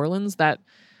in New Orleans, that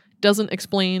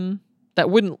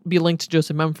wouldn't be linked to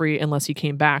Joseph Mumfre unless he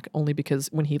came back, only because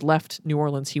when he left New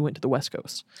Orleans, he went to the West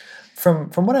Coast. From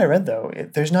what I read, though,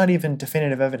 there's not even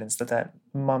definitive evidence that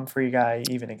Mumfre guy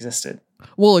even existed.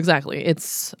 Well, exactly.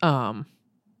 It's,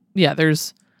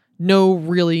 there's no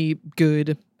really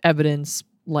good evidence,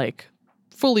 like,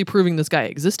 fully proving this guy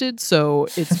existed, so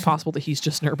it's possible that he's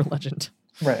just an urban legend.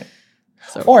 Right.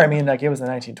 So, or, I mean, like, it was the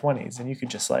 1920s, and you could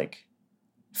just, like,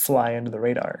 fly under the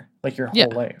radar, like, your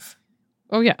whole life.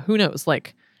 Oh, yeah. Who knows?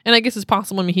 Like, and I guess it's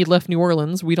possible. I mean, he left New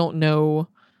Orleans. We don't know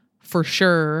for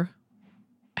sure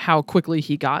how quickly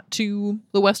he got to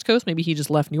the West Coast. Maybe he just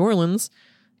left New Orleans,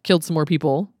 killed some more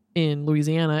people in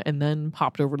Louisiana, and then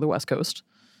hopped over to the West Coast.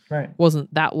 Right.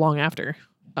 Wasn't that long after.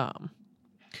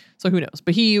 So who knows?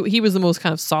 But he was the most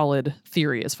kind of solid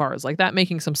theory as far as like that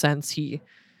making some sense. He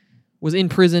was in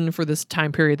prison for this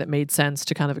time period that made sense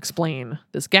to kind of explain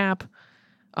this gap.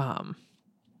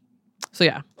 So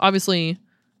yeah, obviously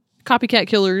copycat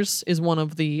killers is one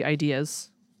of the ideas.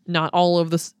 Not all of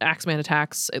the Axeman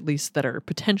attacks, at least that are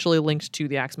potentially linked to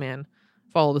the Axeman,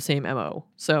 follow the same MO.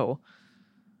 So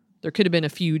there could have been a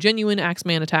few genuine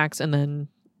Axeman attacks and then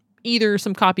either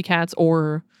some copycats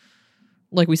or,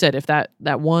 like we said, if that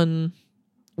one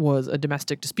was a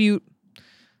domestic dispute,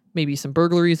 maybe some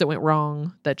burglaries that went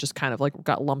wrong that just kind of like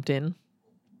got lumped in.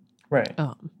 Right.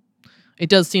 It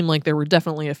does seem like there were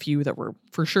definitely a few that were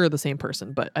for sure the same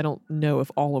person, but I don't know if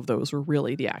all of those were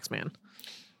really the Axeman.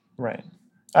 Right.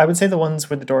 I would say the ones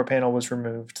where the door panel was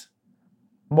removed,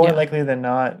 more likely than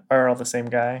not, are all the same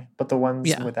guy. But the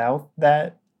ones without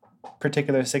that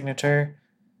particular signature,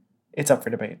 it's up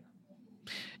for debate.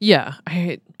 Yeah.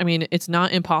 I mean, it's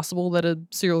not impossible that a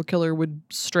serial killer would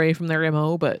stray from their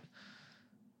MO, but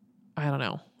I don't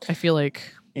know. I feel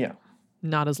like... Yeah.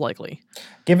 Not as likely.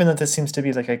 Given that this seems to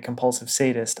be like a compulsive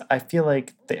sadist, I feel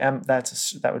like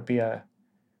that would be a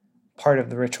part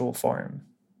of the ritual form.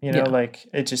 You know, like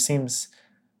it just seems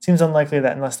unlikely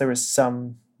that unless there was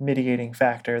some mitigating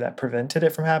factor that prevented it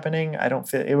from happening, I don't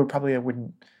feel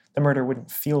the murder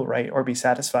wouldn't feel right or be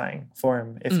satisfying for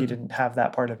him if he didn't have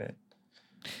that part of it.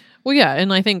 Well, yeah,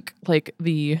 and I think like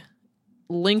the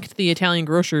link to the Italian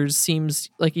grocers seems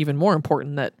like even more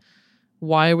important. That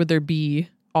why would there be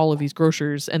all of these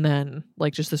grocers and then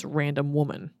like just this random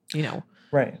woman, you know?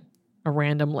 Right. A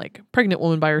random like pregnant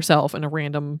woman by herself and a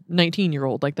random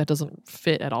 19-year-old. Like that doesn't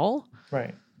fit at all.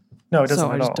 Right. No, it doesn't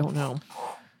at all. I just don't know.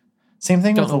 Same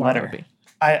thing with the letter.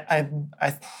 I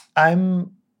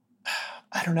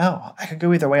don't know. I could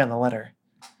go either way on the letter.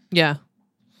 Yeah.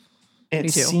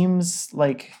 It seems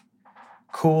like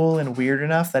cool and weird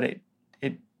enough that it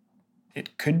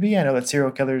it could be. I know that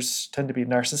serial killers tend to be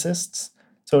narcissists,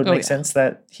 so it makes sense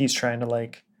that he's trying to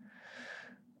like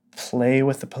play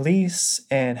with the police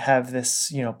and have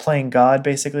this, playing God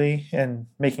basically, and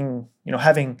making,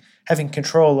 having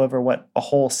control over what a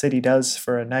whole city does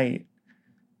for a night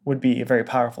would be a very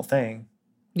powerful thing.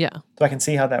 Yeah. So I can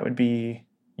see how that would be,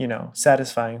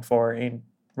 satisfying for a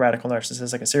radical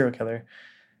narcissist like a serial killer.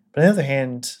 But on the other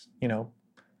hand,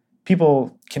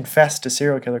 people confess to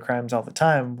serial killer crimes all the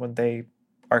time when they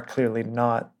are clearly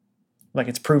not. Like,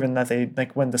 it's proven that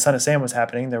like when the Son of Sam was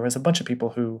happening, there was a bunch of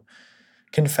people who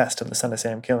confessed to the Son of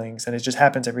Sam killings, and it just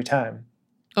happens every time.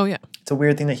 Oh, yeah. It's a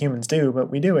weird thing that humans do,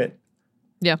 but we do it.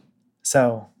 Yeah.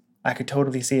 So I could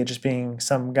totally see it just being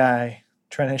some guy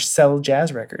trying to sell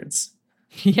jazz records.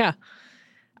 Yeah.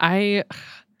 Like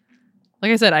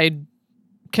I said, I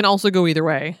can also go either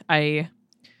way. I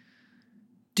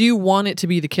do want it to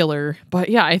be the killer, but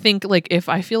yeah, I think like if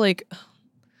I feel like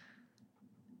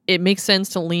it makes sense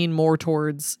to lean more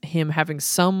towards him having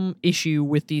some issue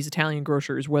with these Italian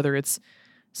grocers, whether it's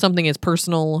something as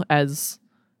personal as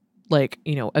like,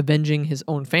 avenging his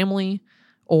own family,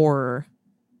 or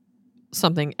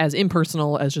something as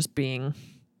impersonal as just being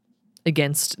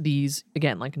against these,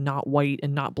 again, like not white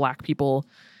and not black people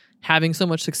having so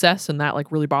much success, and that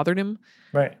like really bothered him.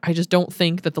 Right. I just don't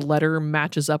think that the letter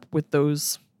matches up with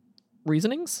those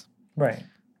reasonings. Right.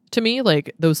 To me,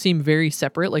 like those seem very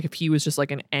separate. Like if he was just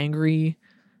like an angry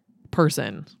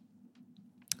person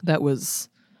that was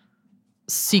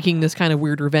seeking this kind of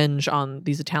weird revenge on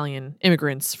these Italian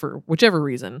immigrants for whichever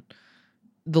reason,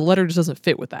 the letter just doesn't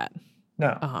fit with that.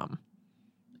 No.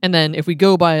 And then if we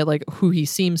go by like who he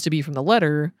seems to be from the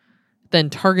letter, then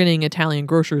targeting Italian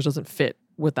grocers doesn't fit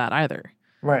with that either.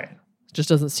 Right. It just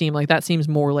doesn't seem like that. Seems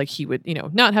more like he would,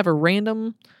 not have a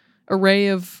random array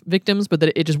of victims, but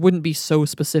that it just wouldn't be so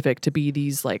specific to be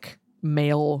these like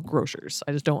male grocers.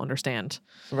 I just don't understand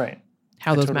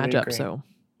how those match up. So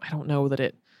I don't know that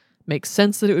it makes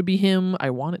sense that it would be him.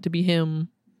 I want it to be him,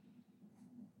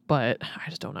 but I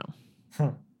just don't know.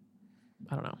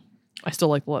 I don't know. I still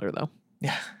like the letter though.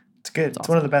 Yeah, it's good. It's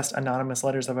awesome. One of the best anonymous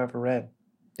letters I've ever read.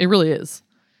 It really is.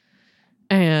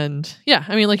 And yeah,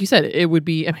 I mean, like you said, it would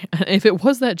be, if it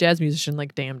was that jazz musician,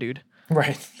 like, damn, dude.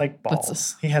 Right. Like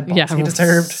balls. He had balls. Yeah, he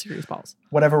deserved serious balls.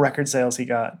 Whatever record sales he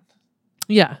got.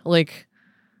 Yeah. Like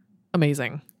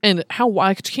amazing. And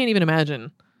I can't even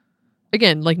imagine.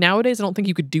 Again, like nowadays, I don't think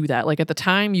you could do that. Like at the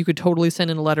time you could totally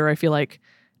send in a letter, I feel like,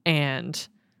 and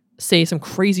say some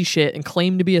crazy shit and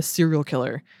claim to be a serial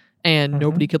killer, and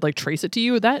nobody could like trace it to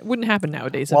you. That wouldn't happen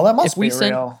nowadays. Well, that must be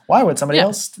real. Why would somebody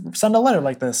else send a letter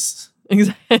like this?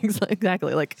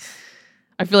 Exactly. Like,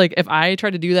 I feel like if I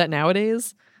tried to do that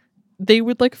nowadays, they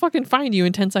would like fucking find you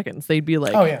in 10 seconds. They'd be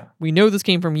like, "Oh yeah, we know this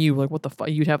came from you." Like, what the fuck?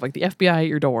 You'd have like the FBI at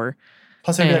your door.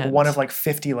 Plus, it'd be like one of like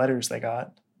 50 letters they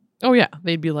got. Oh yeah,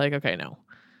 they'd be like, "Okay, no."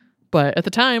 But at the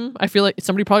time, I feel like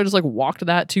somebody probably just like walked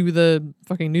that to the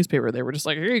fucking newspaper. They were just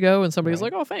like, "Here you go," and somebody's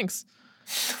like, "Oh, thanks."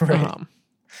 Right.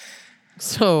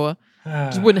 So it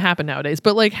just wouldn't happen nowadays.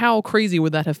 But like, how crazy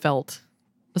would that have felt?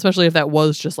 Especially if that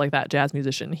was just like that jazz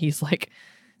musician. He's like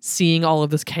seeing all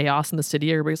of this chaos in the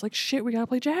city. Everybody's like, shit, we gotta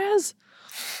play jazz.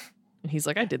 And he's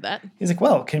like, I did that. He's like,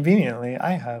 well, conveniently,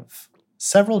 I have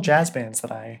several jazz bands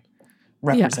that I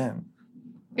represent.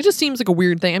 Yeah. It just seems like a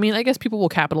weird thing. I mean, I guess people will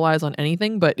capitalize on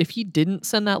anything, but if he didn't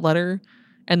send that letter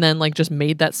and then like just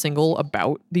made that single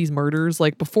about these murders,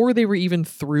 like before they were even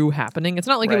through happening, it's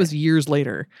not like it was years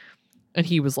later. And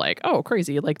he was like, oh,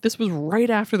 crazy. Like, this was right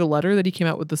after the letter that he came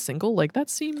out with the single. Like, that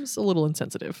seems a little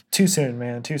insensitive. Too soon,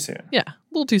 man. Too soon. Yeah, a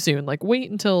little too soon. Like, wait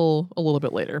until a little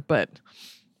bit later. But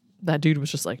that dude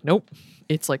was just like, nope.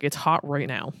 It's like, it's hot right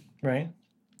now. Right.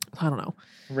 I don't know.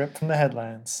 Ripped from the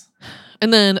headlines.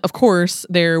 And then, of course,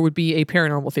 there would be a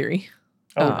paranormal theory.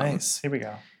 Oh, nice. Here we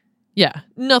go. Yeah,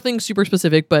 nothing super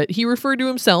specific, but he referred to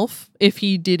himself, if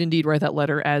he did indeed write that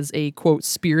letter, as a, quote,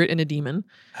 spirit and a demon.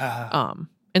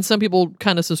 And some people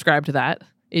kind of subscribe to that.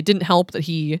 It didn't help that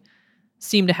he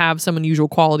seemed to have some unusual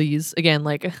qualities. Again,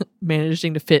 like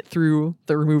managing to fit through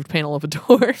the removed panel of a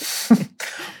door.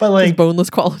 But like his boneless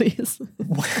qualities.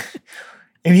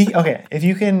 If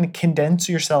you can condense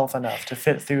yourself enough to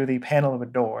fit through the panel of a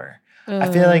door, I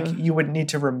feel like you wouldn't need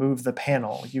to remove the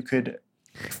panel. You could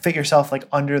fit yourself like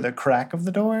under the crack of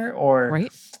the door, or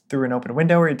through an open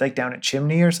window, or like down a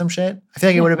chimney or some shit. I feel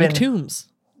like it would have been tombs.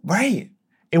 Right.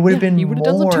 It would have been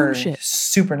more shit.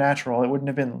 supernatural. It wouldn't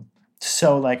have been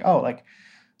so like,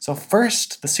 so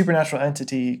first the supernatural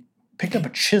entity picked up a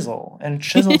chisel and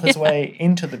chiseled his way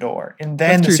into the door, and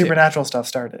then the supernatural stuff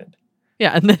started.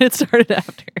 Yeah, and then it started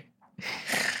after.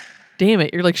 Damn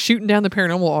it, you're like shooting down the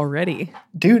paranormal already.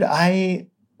 Dude, I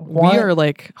we are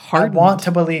like hardened. I want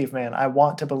to believe, man. I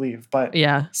want to believe, but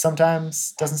yeah,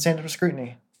 sometimes doesn't stand up to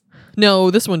scrutiny.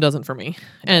 No, this one doesn't for me.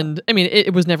 And I mean,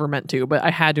 it was never meant to, but I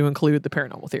had to include the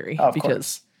paranormal theory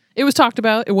because it was talked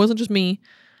about. It wasn't just me.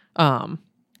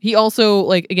 He also,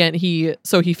 like, again, he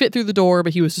fit through the door,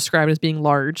 but he was described as being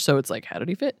large. So it's like, how did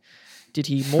he fit? Did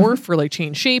he morph or like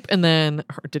change shape? And then,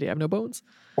 or did he have no bones?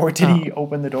 Or did he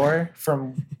open the door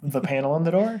from the panel in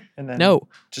the door and then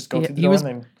just go through the door and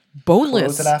then boneless.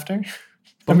 Close it after?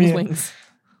 Boneless wings.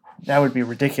 That would be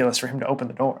ridiculous for him to open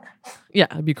the door. Yeah,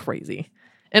 it'd be crazy.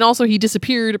 And also, he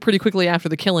disappeared pretty quickly after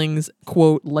the killings,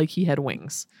 quote, like he had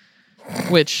wings.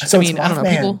 Which, so I mean, I don't know,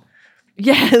 people...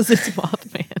 Yes, it's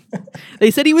Mothman.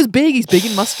 They said he was big. He's big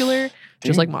and muscular,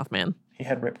 just like Mothman. He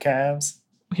had ripped calves.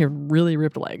 He had really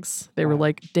ripped legs. They were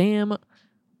like, damn,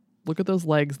 look at those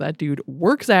legs. That dude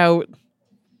works out,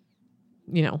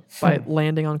 by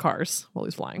landing on cars while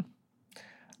he's flying.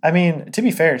 I mean, to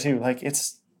be fair, too, like,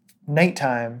 it's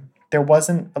nighttime. There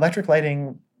wasn't... Electric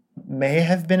lighting may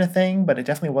have been a thing, but it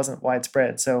definitely wasn't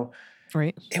widespread. So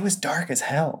it was dark as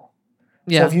hell.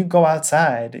 Yeah. So if you go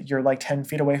outside, you're like 10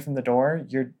 feet away from the door,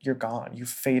 you're gone. You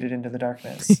faded into the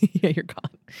darkness. Yeah, you're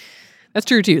gone. That's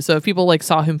true too. So if people like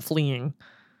saw him fleeing,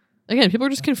 again, people are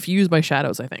just confused by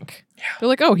shadows, I think. Yeah. They're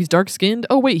like, oh, he's dark skinned.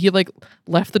 Oh wait, he like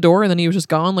left the door and then he was just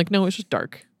gone. Like, no, it's just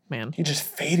dark, man. He just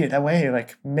faded away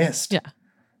like mist. Yeah.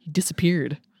 He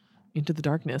disappeared into the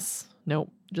darkness.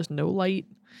 Nope. Just no light.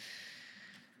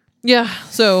 Yeah,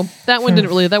 so that one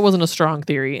that wasn't a strong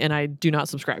theory, and I do not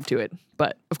subscribe to it.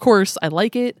 But, of course, I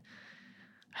like it.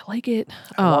 I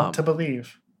want to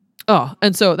believe. Oh,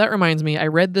 and so that reminds me, I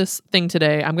read this thing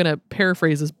today. I'm going to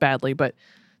paraphrase this badly, but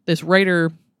this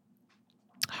writer,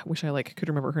 I wish I could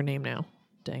remember her name now.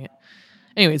 Dang it.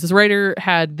 Anyways, this writer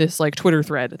had this Twitter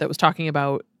thread that was talking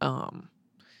about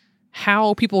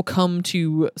how people come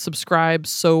to subscribe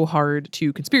so hard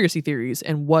to conspiracy theories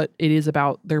and what it is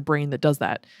about their brain that does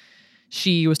that.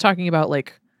 She was talking about I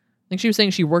think she was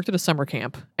saying she worked at a summer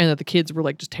camp and that the kids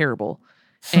were just terrible.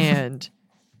 And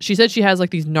she said she has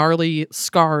these gnarly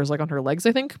scars on her legs,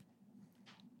 I think.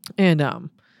 And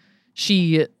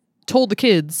she told the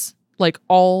kids the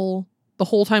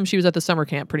whole time she was at the summer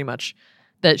camp pretty much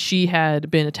that she had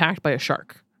been attacked by a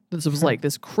shark. This was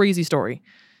this crazy story.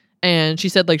 And she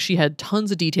said she had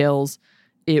tons of details.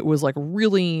 It was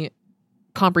really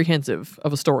comprehensive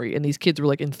of a story, and these kids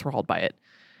were enthralled by it.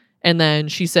 And then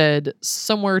she said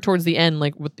somewhere towards the end,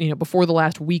 before the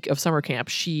last week of summer camp,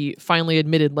 she finally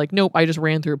admitted nope, I just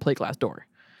ran through a plate glass door.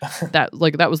 That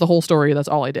was the whole story. That's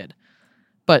all I did.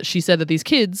 But she said that these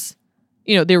kids,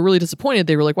 they were really disappointed.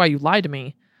 They were like, wow, you lied to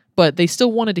me. But they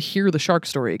still wanted to hear the shark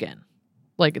story again.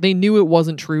 They knew it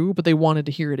wasn't true, but they wanted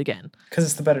to hear it again. Because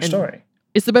it's the better story.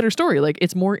 It's the better story.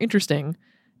 It's more interesting,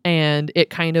 and it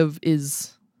kind of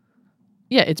is,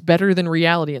 it's better than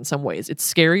reality in some ways.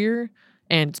 It's scarier,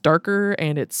 and it's darker,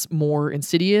 and it's more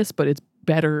insidious, but it's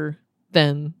better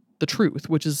than the truth,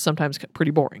 which is sometimes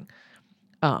pretty boring,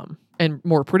 and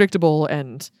more predictable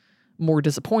and more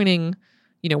disappointing.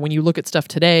 When you look at stuff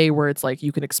today where it's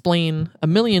you can explain a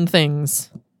million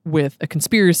things with a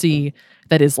conspiracy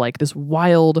that is this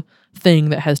wild thing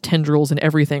that has tendrils and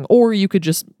everything, or you could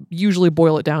just usually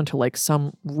boil it down to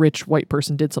some rich white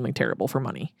person did something terrible for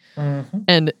money. Mm-hmm.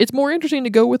 And it's more interesting to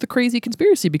go with the crazy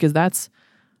conspiracy because that's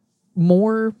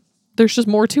more, there's just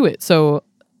more to it. So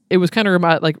it was kind of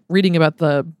about reading about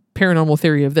the paranormal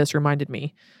theory of this reminded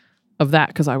me of that,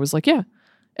 because I was yeah,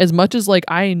 as much as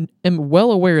I am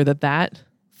well aware that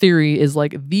theory is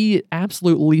the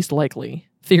absolute least likely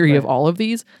theory of all of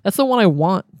these, that's the one I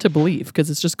want to believe because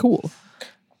it's just cool.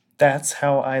 That's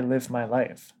how I live my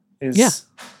life.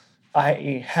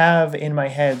 I have in my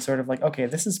head sort of okay,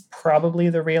 this is probably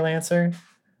the real answer,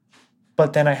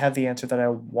 but then I have the answer that I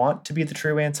want to be the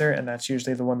true answer, and that's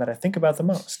usually the one that I think about the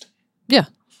most. Yeah.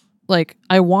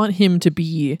 I want him to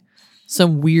be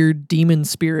some weird demon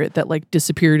spirit that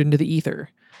disappeared into the ether.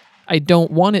 I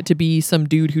don't want it to be some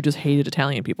dude who just hated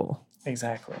Italian people.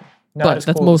 Exactly. But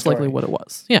that's most likely what it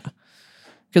was. Yeah.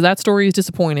 Because that story is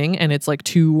disappointing and it's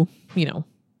too,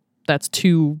 that's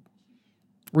too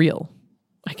real.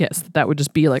 I guess that would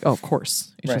just be oh, of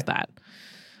course. It's just that.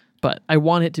 But I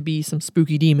want it to be some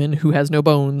spooky demon who has no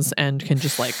bones and can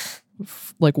just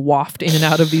waft in and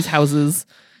out of these houses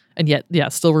and yet,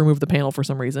 still remove the panel for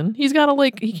some reason. He's got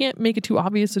to he can't make it too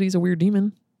obvious that he's a weird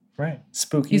demon. Right.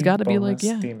 Spooky. He's got to be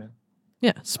demon.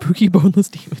 Yeah, spooky boneless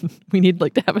demon. We need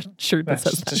to have a shirt that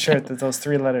says that. Just a shirt that those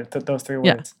three letters, those three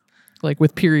words. Yeah,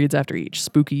 with periods after each.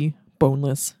 Spooky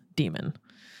boneless demon.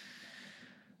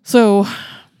 So,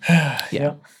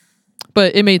 yeah.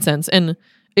 But it made sense. And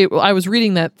I was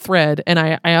reading that thread, and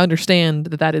I understand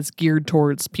that is geared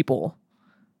towards people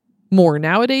more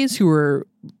nowadays who are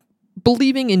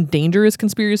believing in dangerous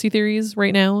conspiracy theories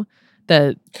right now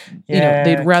that,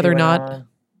 they'd rather QAnon. Not.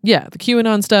 Yeah, the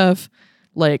QAnon stuff,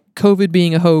 like COVID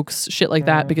being a hoax, shit like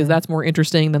that, because that's more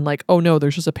interesting than like, oh no,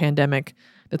 there's just a pandemic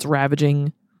that's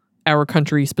ravaging our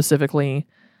country specifically.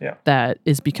 Yeah. That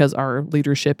is because our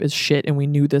leadership is shit and we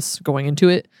knew this going into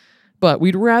it. But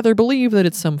we'd rather believe that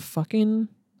it's some fucking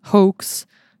hoax,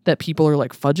 that people are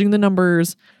like fudging the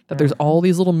numbers, that there's all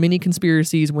these little mini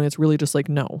conspiracies when it's really just like,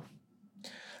 no.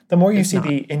 The more you see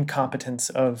the incompetence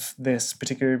of this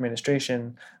particular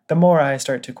administration, the more I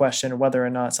start to question whether or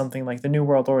not something like the New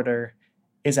World Order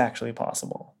is actually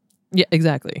possible. Yeah,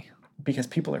 exactly. Because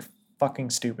people are fucking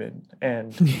stupid.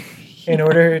 And in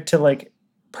order to like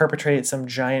perpetrate some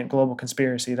giant global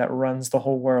conspiracy that runs the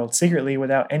whole world secretly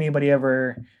without anybody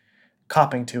ever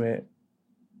copping to it,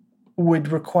 would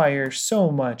require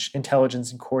so much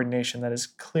intelligence and coordination that is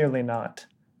clearly not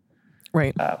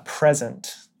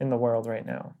present in the world right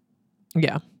now.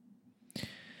 Yeah.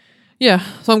 Yeah.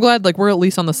 So I'm glad like we're at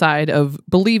least on the side of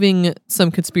believing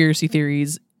some conspiracy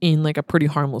theories in like a pretty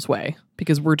harmless way,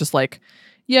 because we're just like,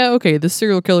 yeah, okay, this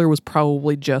serial killer was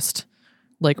probably just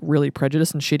like really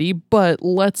prejudiced and shitty, but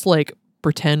let's like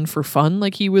pretend for fun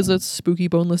like he was a spooky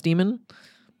boneless demon.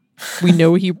 We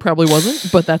know he probably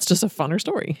wasn't, but that's just a funner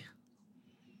story.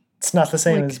 It's not the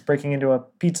same as breaking into a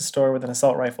pizza store with an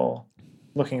assault rifle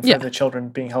looking for the children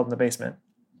being held in the basement.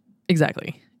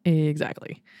 Exactly.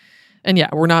 And yeah,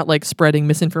 we're not like spreading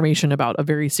misinformation about a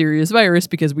very serious virus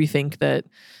because we think that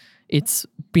it's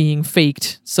being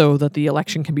faked so that the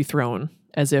election can be thrown,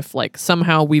 as if like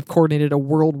somehow we've coordinated a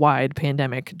worldwide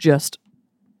pandemic just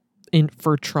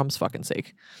for Trump's fucking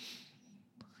sake.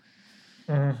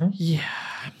 Yeah.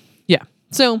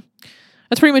 So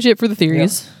that's pretty much it for the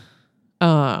theories.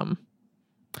 Yep.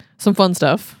 Some fun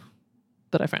stuff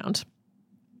that I found.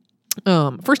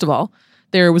 First of all,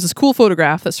 there was this cool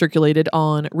photograph that circulated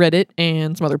on Reddit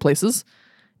and some other places.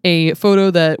 A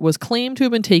photo that was claimed to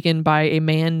have been taken by a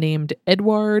man named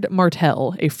Edouard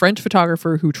Martel, a French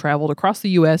photographer who traveled across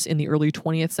the U.S. in the early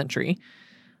 20th century,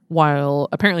 while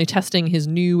apparently testing his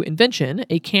new invention,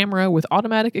 a camera with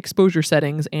automatic exposure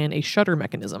settings and a shutter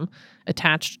mechanism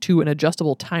attached to an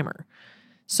adjustable timer.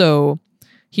 So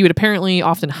he would apparently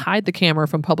often hide the camera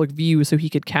from public view so he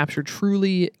could capture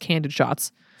truly candid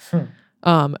shots.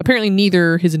 Apparently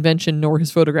neither his invention nor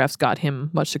his photographs got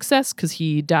him much success, because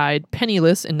he died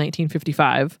penniless in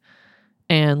 1955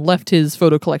 and left his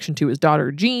photo collection to his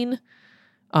daughter, Jean.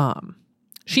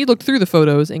 She looked through the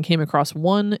photos and came across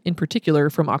one in particular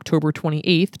from October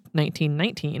 28th,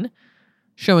 1919,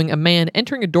 showing a man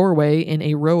entering a doorway in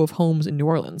a row of homes in New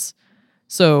Orleans.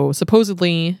 So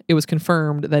supposedly it was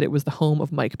confirmed that it was the home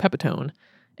of Mike Pepitone,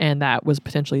 and that was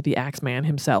potentially the Axeman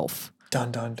himself.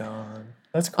 Dun, dun, dun.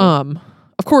 That's cool.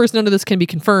 Of course, none of this can be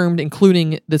confirmed,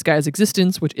 including this guy's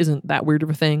existence, which isn't that weird of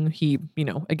a thing. He,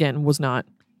 again, was not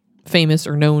famous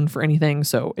or known for anything,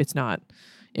 so it's not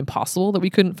impossible that we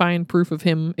couldn't find proof of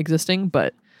him existing.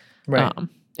 But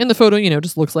in the photo,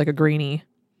 just looks like a grainy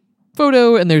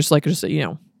photo, and there's like just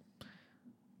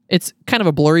it's kind of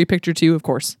a blurry picture too, of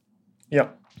course.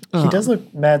 Yep. He does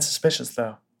look mad suspicious,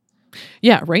 though.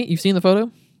 Yeah, right? You've seen the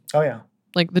photo? Oh, yeah.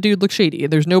 Like, the dude looks shady.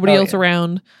 There's nobody else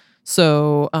around.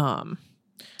 So, trying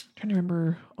to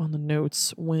remember on the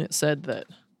notes when it said that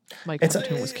Mike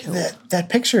Pepitone was killed. That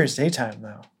picture is daytime,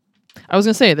 though. I was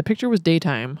going to say, the picture was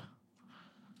daytime.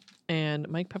 And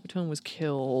Mike Pepitone was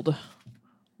killed.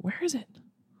 Where is it?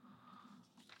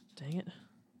 Dang it.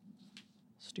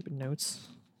 Stupid notes.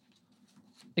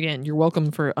 Again, you're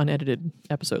welcome for unedited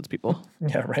episodes, people.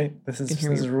 Yeah, right. This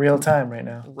is real time right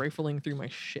now. Rifling through my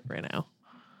shit right now.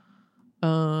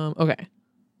 Okay.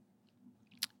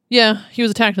 Yeah, he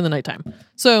was attacked in the nighttime.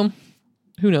 So,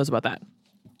 who knows about that?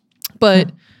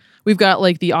 But we've got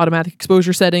like the automatic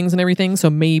exposure settings and everything. So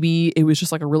maybe it was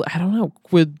just like I don't know.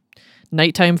 Would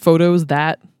nighttime photos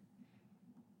that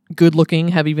good looking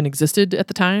have even existed at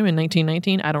the time in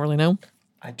 1919? I don't really know.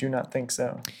 I do not think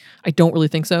so. I don't really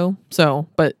think so. So,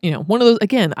 but one of those,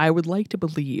 again, I would like to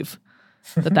believe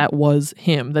that was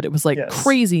him, that it was like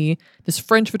crazy. This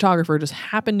French photographer just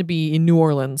happened to be in New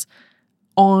Orleans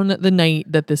on the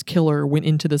night that this killer went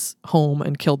into this home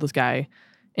and killed this guy.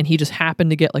 And he just happened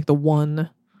to get like the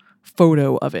one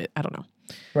photo of it. I don't know.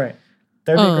 Right.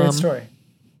 That would be a great story.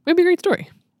 It'd be a great story.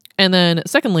 And then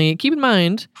secondly, keep in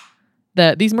mind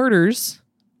that these murders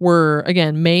were,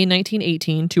 again, May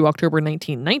 1918 to October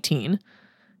 1919.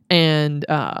 And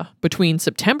between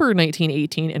September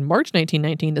 1918 and March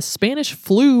 1919, the Spanish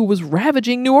flu was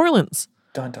ravaging New Orleans.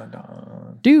 Dun, dun,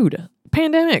 dun. Dude,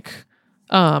 pandemic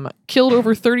killed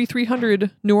over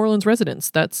 3,300 New Orleans residents.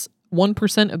 That's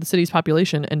 1% of the city's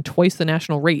population and twice the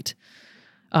national rate.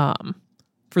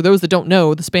 For those that don't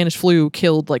know, the Spanish flu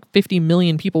killed like 50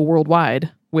 million people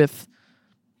worldwide, with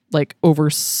like over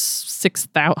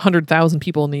 600,000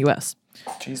 people in the U.S.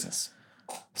 Jesus.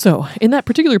 So in that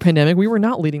particular pandemic, we were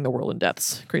not leading the world in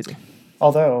deaths. Crazy.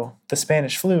 Although the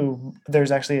Spanish flu,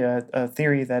 there's actually a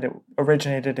theory that it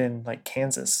originated in like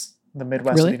Kansas, the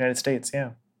Midwest of the United States.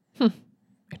 Yeah.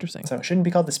 Interesting. So it shouldn't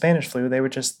be called the Spanish flu. They were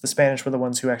just, the Spanish were the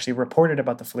ones who actually reported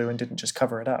about the flu and didn't just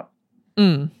cover it up.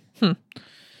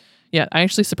 Yeah, I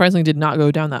actually surprisingly did not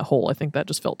go down that hole. I think that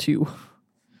just felt too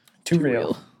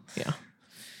real. Yeah.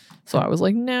 So I was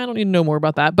like, nah, I don't need to know more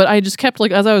about that. But I just kept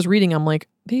like, as I was reading, I'm like,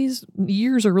 these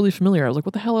years are really familiar. I was like,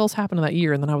 what the hell else happened to that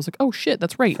year? And then I was like, oh shit,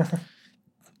 that's right.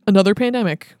 Another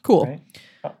pandemic. Cool. Right.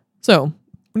 Oh. So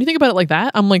when you think about it like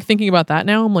that, I'm like thinking about that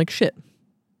now. I'm like, shit.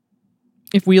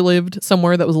 If we lived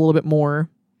somewhere that was a little bit more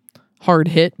hard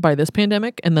hit by this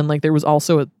pandemic, and then like there was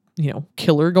also a,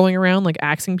 killer going around like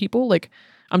axing people, like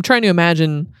I'm trying to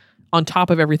imagine on top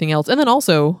of everything else. And then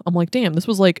also I'm like, damn, this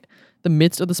was like the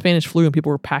midst of the Spanish flu and people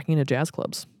were packing into jazz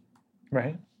clubs.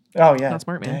 Right. Oh yeah. Not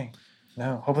smart, man. Dang.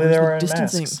 No, hopefully they were in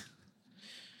distancing. masks.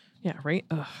 Yeah, right?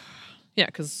 Ugh. Yeah,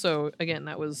 because so again,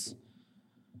 that was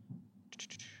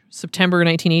September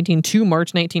 1918 to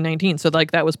March 1919. So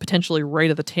like that was potentially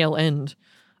right at the tail end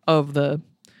of the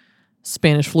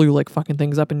Spanish flu, like fucking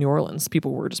things up in New Orleans.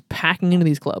 People were just packing into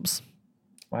these clubs.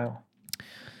 Wow.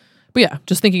 But yeah,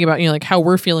 just thinking about, like how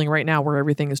we're feeling right now, where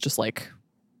everything is just like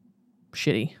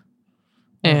shitty.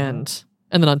 And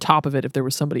then on top of it, if there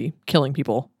was somebody killing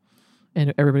people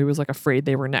and everybody was like afraid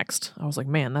they were next, I was like,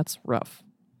 man, that's rough.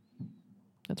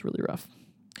 That's really rough.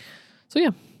 So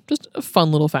yeah, just a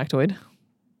fun little factoid.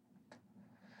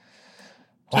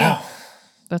 Wow.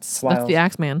 That's the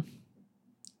Axeman.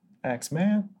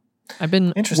 Axeman? I've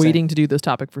been waiting to do this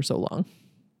topic for so long.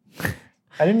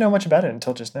 I didn't know much about it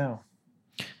until just now.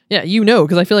 Yeah,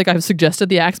 because I feel like I've suggested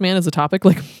the Axeman as a topic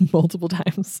like multiple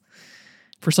times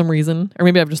for some reason. Or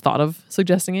maybe I've just thought of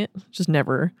suggesting it. Just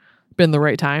never been the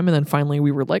right time. And then finally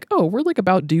we were like, oh, we're like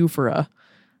about due for a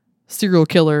serial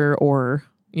killer or,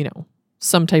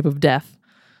 some type of death.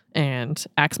 And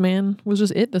Axeman was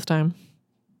just it this time.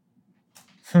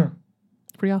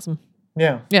 Pretty awesome.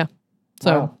 Yeah. Yeah.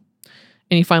 So,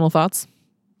 any final thoughts?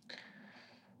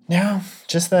 No,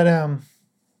 just that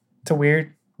it's a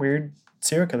weird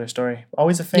serial killer story.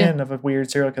 Always a fan of a weird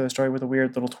serial killer story with a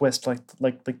weird little twist, like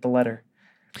the letter.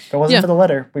 If it wasn't for the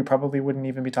letter, we probably wouldn't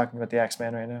even be talking about the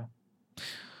Axeman right now.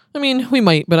 I mean, we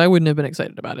might, but I wouldn't have been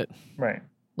excited about it. Right.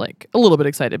 Like a little bit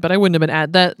excited, but I wouldn't have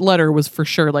been that letter was for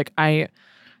sure. Like I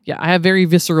have very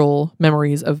visceral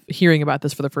memories of hearing about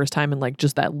this for the first time. And like,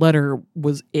 just that letter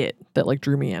was it that like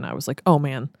drew me in. I was like, oh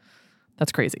man,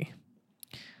 that's crazy.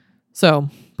 So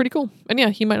pretty cool. And yeah,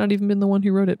 he might not even been the one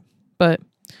who wrote it, but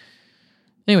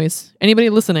anyways, anybody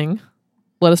listening,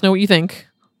 let us know what you think.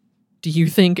 Do you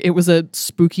think it was a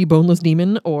spooky boneless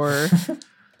demon or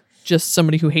just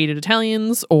somebody who hated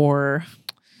Italians? Or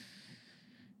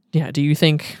do you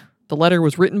think the letter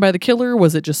was written by the killer?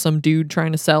 Was it just some dude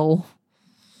trying to sell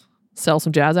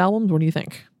some jazz albums? What do you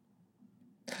think?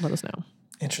 Let us know.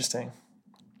 Interesting.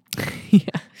 Yeah.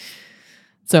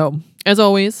 So as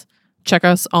always, check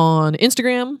us on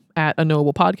Instagram at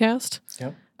Unknowable Podcast.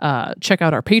 Yep. Check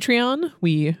out our Patreon.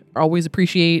 We always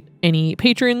appreciate any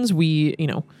patrons. We,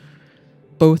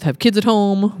 both have kids at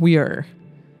home. We are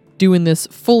doing this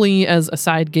fully as a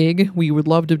side gig. We would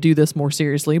love to do this more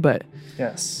seriously, but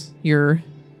yes, your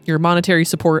monetary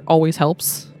support always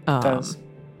helps. It does.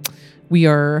 We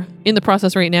are in the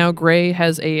process right now. Gray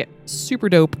has a super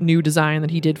dope new design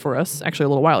that he did for us, actually a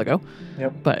little while ago.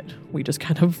 Yep. But we just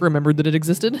kind of remembered that it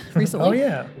existed recently. Oh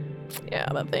yeah. Yeah,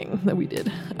 that thing that we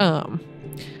did. Yeah,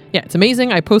 it's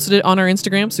amazing. I posted it on our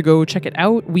Instagram, so go check it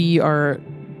out. We are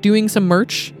doing some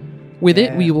merch with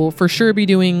it. We will for sure be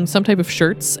doing some type of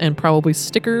shirts and probably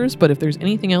stickers, but if there's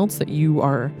anything else that you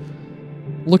are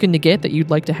looking to get that you'd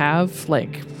like to have,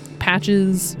 like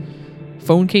patches,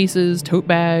 phone cases, tote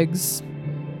bags,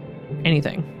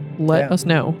 anything, let us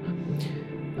know.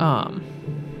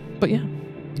 But yeah,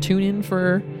 tune in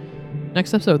for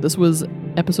next episode. This was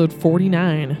episode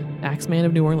 49, Axeman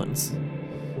of New Orleans.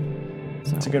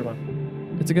 So, it's a good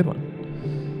one. It's a good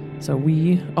one. So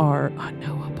we are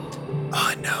unknowable.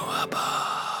 Unknowable.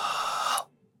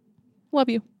 Love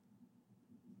you.